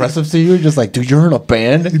that's impressive to you. Just like, dude, you're in a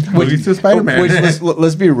band. He's a Spider-Man.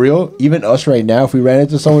 Let's be real. Even us right now, if we ran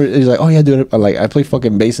into someone, he's like, oh yeah, dude, like I play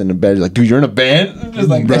fucking bass in the band. He's like, dude, you're in a band. Just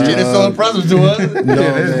like that shit is so impressive to us. No,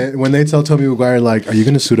 man, when they tell Tobey Maguire like, are you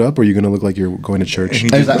gonna suit up or are you gonna look like you're going to church? Are you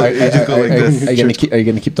gonna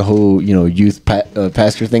keep the whole youth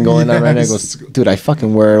pastor thing going on right now? He goes, dude, I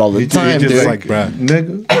fucking wear it all the time, dude. Like, bruh,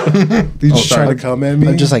 nigga, you just trying to come at me?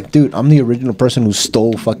 I'm just like, dude, I'm the original person who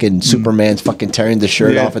stole fucking Superman's fucking tearing the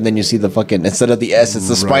shirt off, and then you see the fucking, instead of the S, it's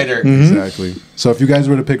the spider. Mm-hmm. Exactly. So if you guys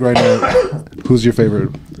were to pick right now, who's your favorite?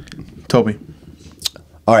 Toby.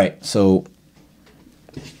 All right, so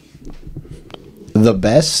the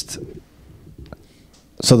best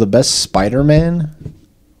Spider-Man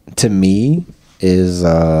to me is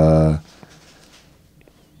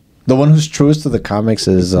the one who's truest to the comics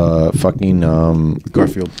is fucking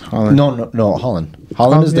Garfield. Holland. No, Holland.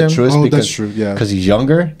 Holland is the truest because that's true, yeah. He's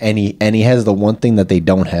younger and he has the one thing that they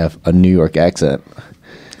don't have, a New York accent.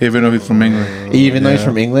 Even though he's from England. Even though he's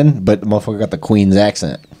from England, but the motherfucker got the Queen's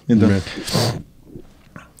accent.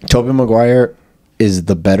 Tobey Maguire is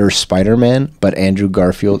the better Spider-Man, but Andrew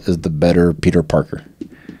Garfield is the better Peter Parker.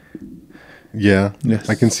 Yeah, yes.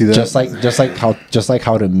 I can see that. Just like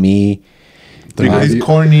how to me, because he's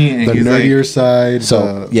corny and the he's nerdier like, side.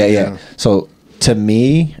 So yeah. So to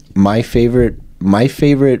me, my favorite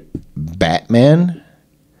Batman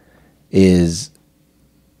is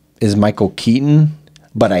Michael Keaton,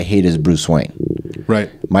 but I hate his Bruce Wayne. Right.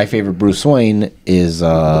 My favorite Bruce Wayne is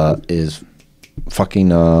fucking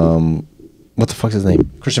what the fuck's his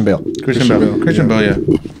name? Christian Bale. Christian Bale, yeah.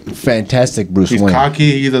 Fantastic Bruce Wayne. He's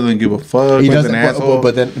cocky. He doesn't give a fuck. He's an asshole.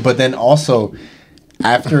 But then also,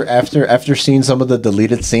 after seeing some of the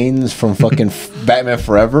deleted scenes from fucking Batman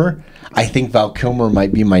Forever, I think Val Kilmer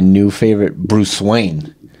might be my new favorite Bruce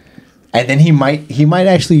Wayne. And then he might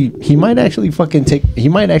actually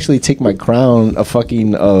take my crown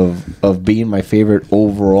of being my favorite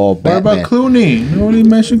overall Batman. What about Clooney? Nobody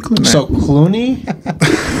mentioned Clooney. So Clooney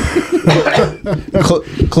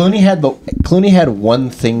Clooney had one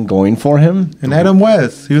thing going for him. And Adam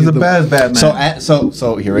West, he was the best Batman.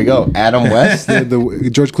 So here we go. Adam West.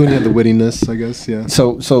 George Clooney had the wittiness, I guess. Yeah.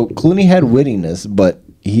 So Clooney had wittiness, but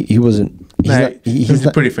he wasn't. He's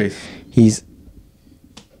a pretty face. He's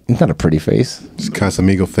not a pretty face. Just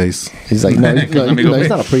Casamigo face. He's like, no, he's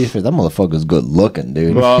not a pretty face. That motherfucker's good looking,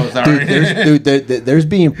 dude. Well, sorry. There's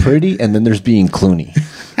being pretty, and then there's being Clooney.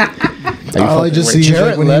 All I just see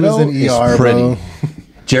Jared Leto is ER, pretty. bro.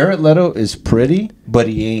 Jared Leto is pretty, but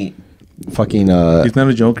he ain't fucking. He's not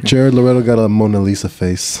a joker. Jared Leto got a Mona Lisa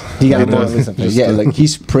face. He got a Mona Lisa face. Yeah, like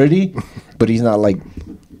he's pretty, but he's not like.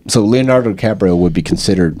 So Leonardo DiCaprio would be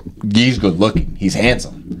considered. He's good looking. He's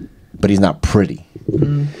handsome, but he's not pretty.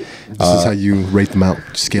 This is how you rate them out,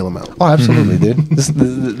 scale them out. Oh, absolutely, dude.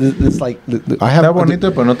 This like I have. Está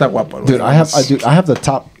bonito, pero no está guapo. Dude, I have the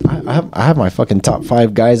top. I have my fucking top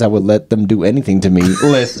 5 guys. I would let them do anything to me.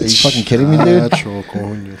 List. Are you fucking kidding me, dude?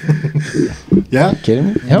 Yeah,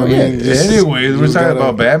 Kidding me? Hell yeah. Anyways, we're talking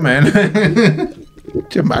about Batman.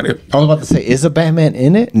 Mario. I was about to say, is a Batman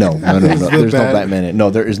in it? No. There's no Batman in it. No,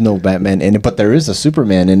 there is no Batman in it, but there is a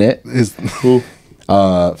Superman in it. Is who?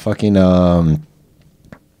 Fucking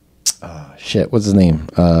shit. What's his name?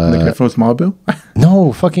 The guy from Smallville.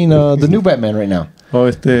 No, fucking the new Batman right now. Oh,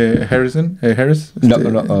 it's the Harrison. Harris.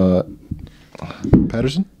 No.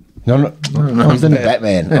 Patterson? No. Who's the new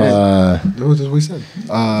Batman? What was we said?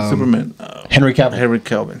 Superman. Henry Cavill. Henry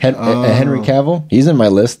Cavill. Henry Cavill. He's in my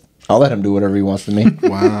list. I'll let him do whatever he wants to me.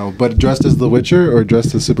 Wow, but dressed as the Witcher or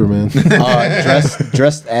dressed as Superman?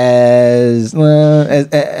 Dressed as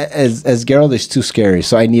Geralt is too scary,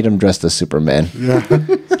 so I need him dressed as Superman. Yeah,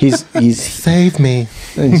 he's save me.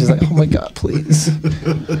 And she's like, oh my god, please.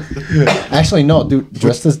 Actually, no, dude,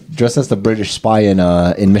 dressed as the British spy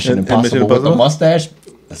in Mission Impossible with the mustache.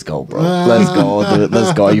 Let's go, bro. Let's go, dude.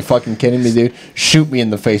 Let's go. Are you fucking kidding me, dude? Shoot me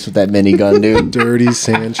in the face with that minigun, dude. Dirty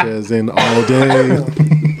Sanchez in all day.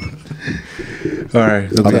 All right.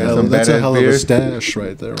 That's a hell of a stash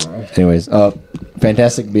right there. Bro. Anyways,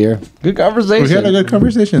 fantastic beer. Good conversation. We had a good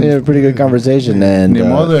conversation. Yeah, pretty good conversation. And Ni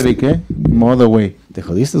modo, Eric, Ni modo, güey. Te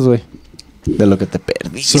jodiste, güey. They look at the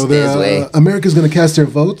perdiste, so America's going to cast their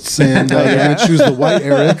votes, and they're going to choose the white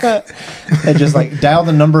Eric. And just like dial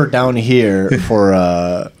the number down here for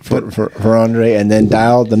Andre, and then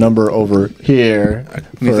dial the number over here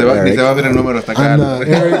for Eric.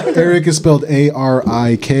 Eric is spelled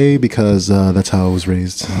A-R-I-K because that's how I was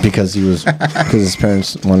raised. Because his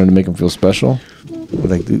parents wanted to make him feel special.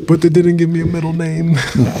 Like, but they didn't give me a middle name.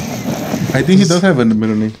 I think he does have a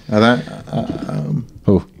middle name.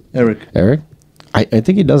 Who? Eric. I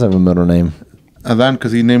think he does have a middle name. Adan,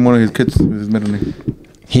 because he named one of his kids with his middle name.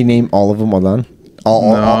 He named all of them Adan?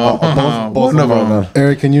 Both of them.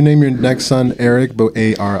 Eric, can you name your next son Eric, but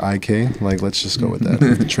A-R-I-K? Like, let's just go with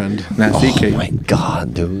that trend. Oh my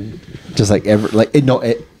god, dude. Just like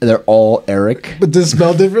they're all Eric. But just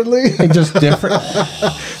spelled differently? Just different.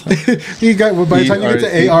 By the time you get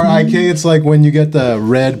to A-R-I-K, it's like when you get the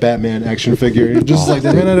red Batman action figure. Just like,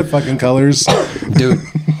 they ran out of fucking colors. Dude.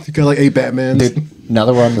 You got like 8 Batmans. Dude, now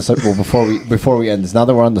that we're on the subject, well, before we end this, now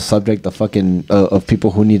that we're on the subject of fucking, of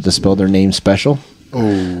people who need to spell their name special.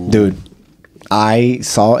 Oh. Dude, I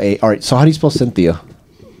saw alright, so how do you spell Cynthia?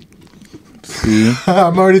 See?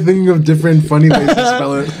 I'm already thinking of different funny ways to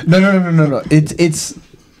spell it. No. It's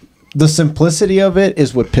the simplicity of it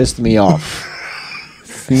is what pissed me off.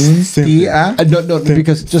 Cynthia? No,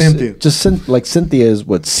 because like Cynthia is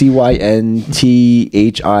what Cynthia.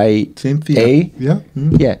 Yeah.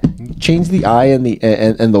 Yeah. Change the I and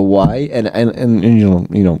the Y and you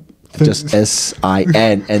know just SIN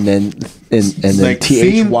and then like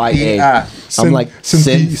THYA. I'm like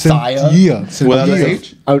Cynthia. Without the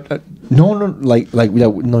H? No,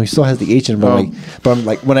 no, he still has the H in it, but I'm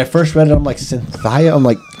like, when I first read it, I'm like, Cynthia, I'm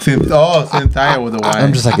like, Cynthia with a Y.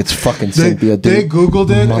 I'm just like, it's fucking Cynthia, dude. They Googled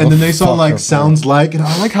it, and then they saw, like, sounds like, and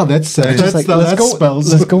I like how that says. Just like, let's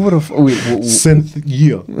go with a...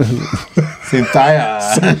 Cynthia. Cynthia.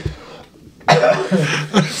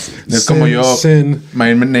 Es como yo.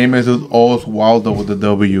 My name is Oswaldo with a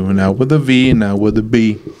W, now with a V, now with a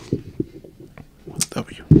B.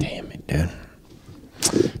 W. Damn it, dude.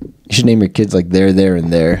 You should name your kids like there,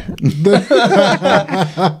 and there.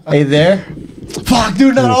 Hey, there. Fuck,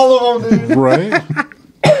 dude, not all of them, dude. Right?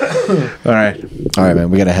 All right, man,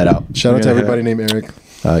 we gotta head out. Shout out to everybody named Eric.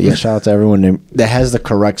 Yeah, shout out to everyone that has the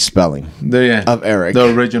correct spelling of Eric. The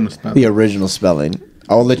original spelling. The original spelling.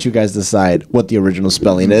 I'll let you guys decide what the original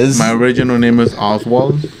spelling is. My original name is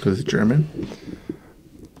Oswald because it's German.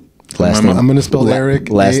 Last name, I'm gonna spell Eric.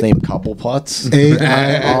 Last name Koppelpotz.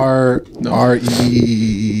 A-I-R-E-K.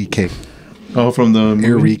 Oh, from the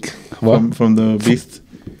movie? Eric. From the Beast.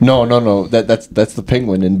 No. That's the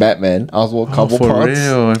penguin in Batman. Oswald Koppelpotz. For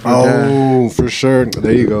real. I forgot. Oh, for sure.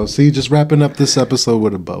 There you go. See, just wrapping up this episode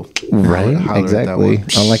with a bow. Right, exactly.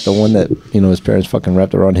 Unlike the one that his parents fucking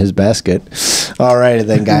wrapped around his basket. All right,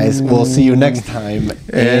 then, guys. We'll see you next time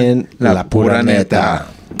in La Pura Neta.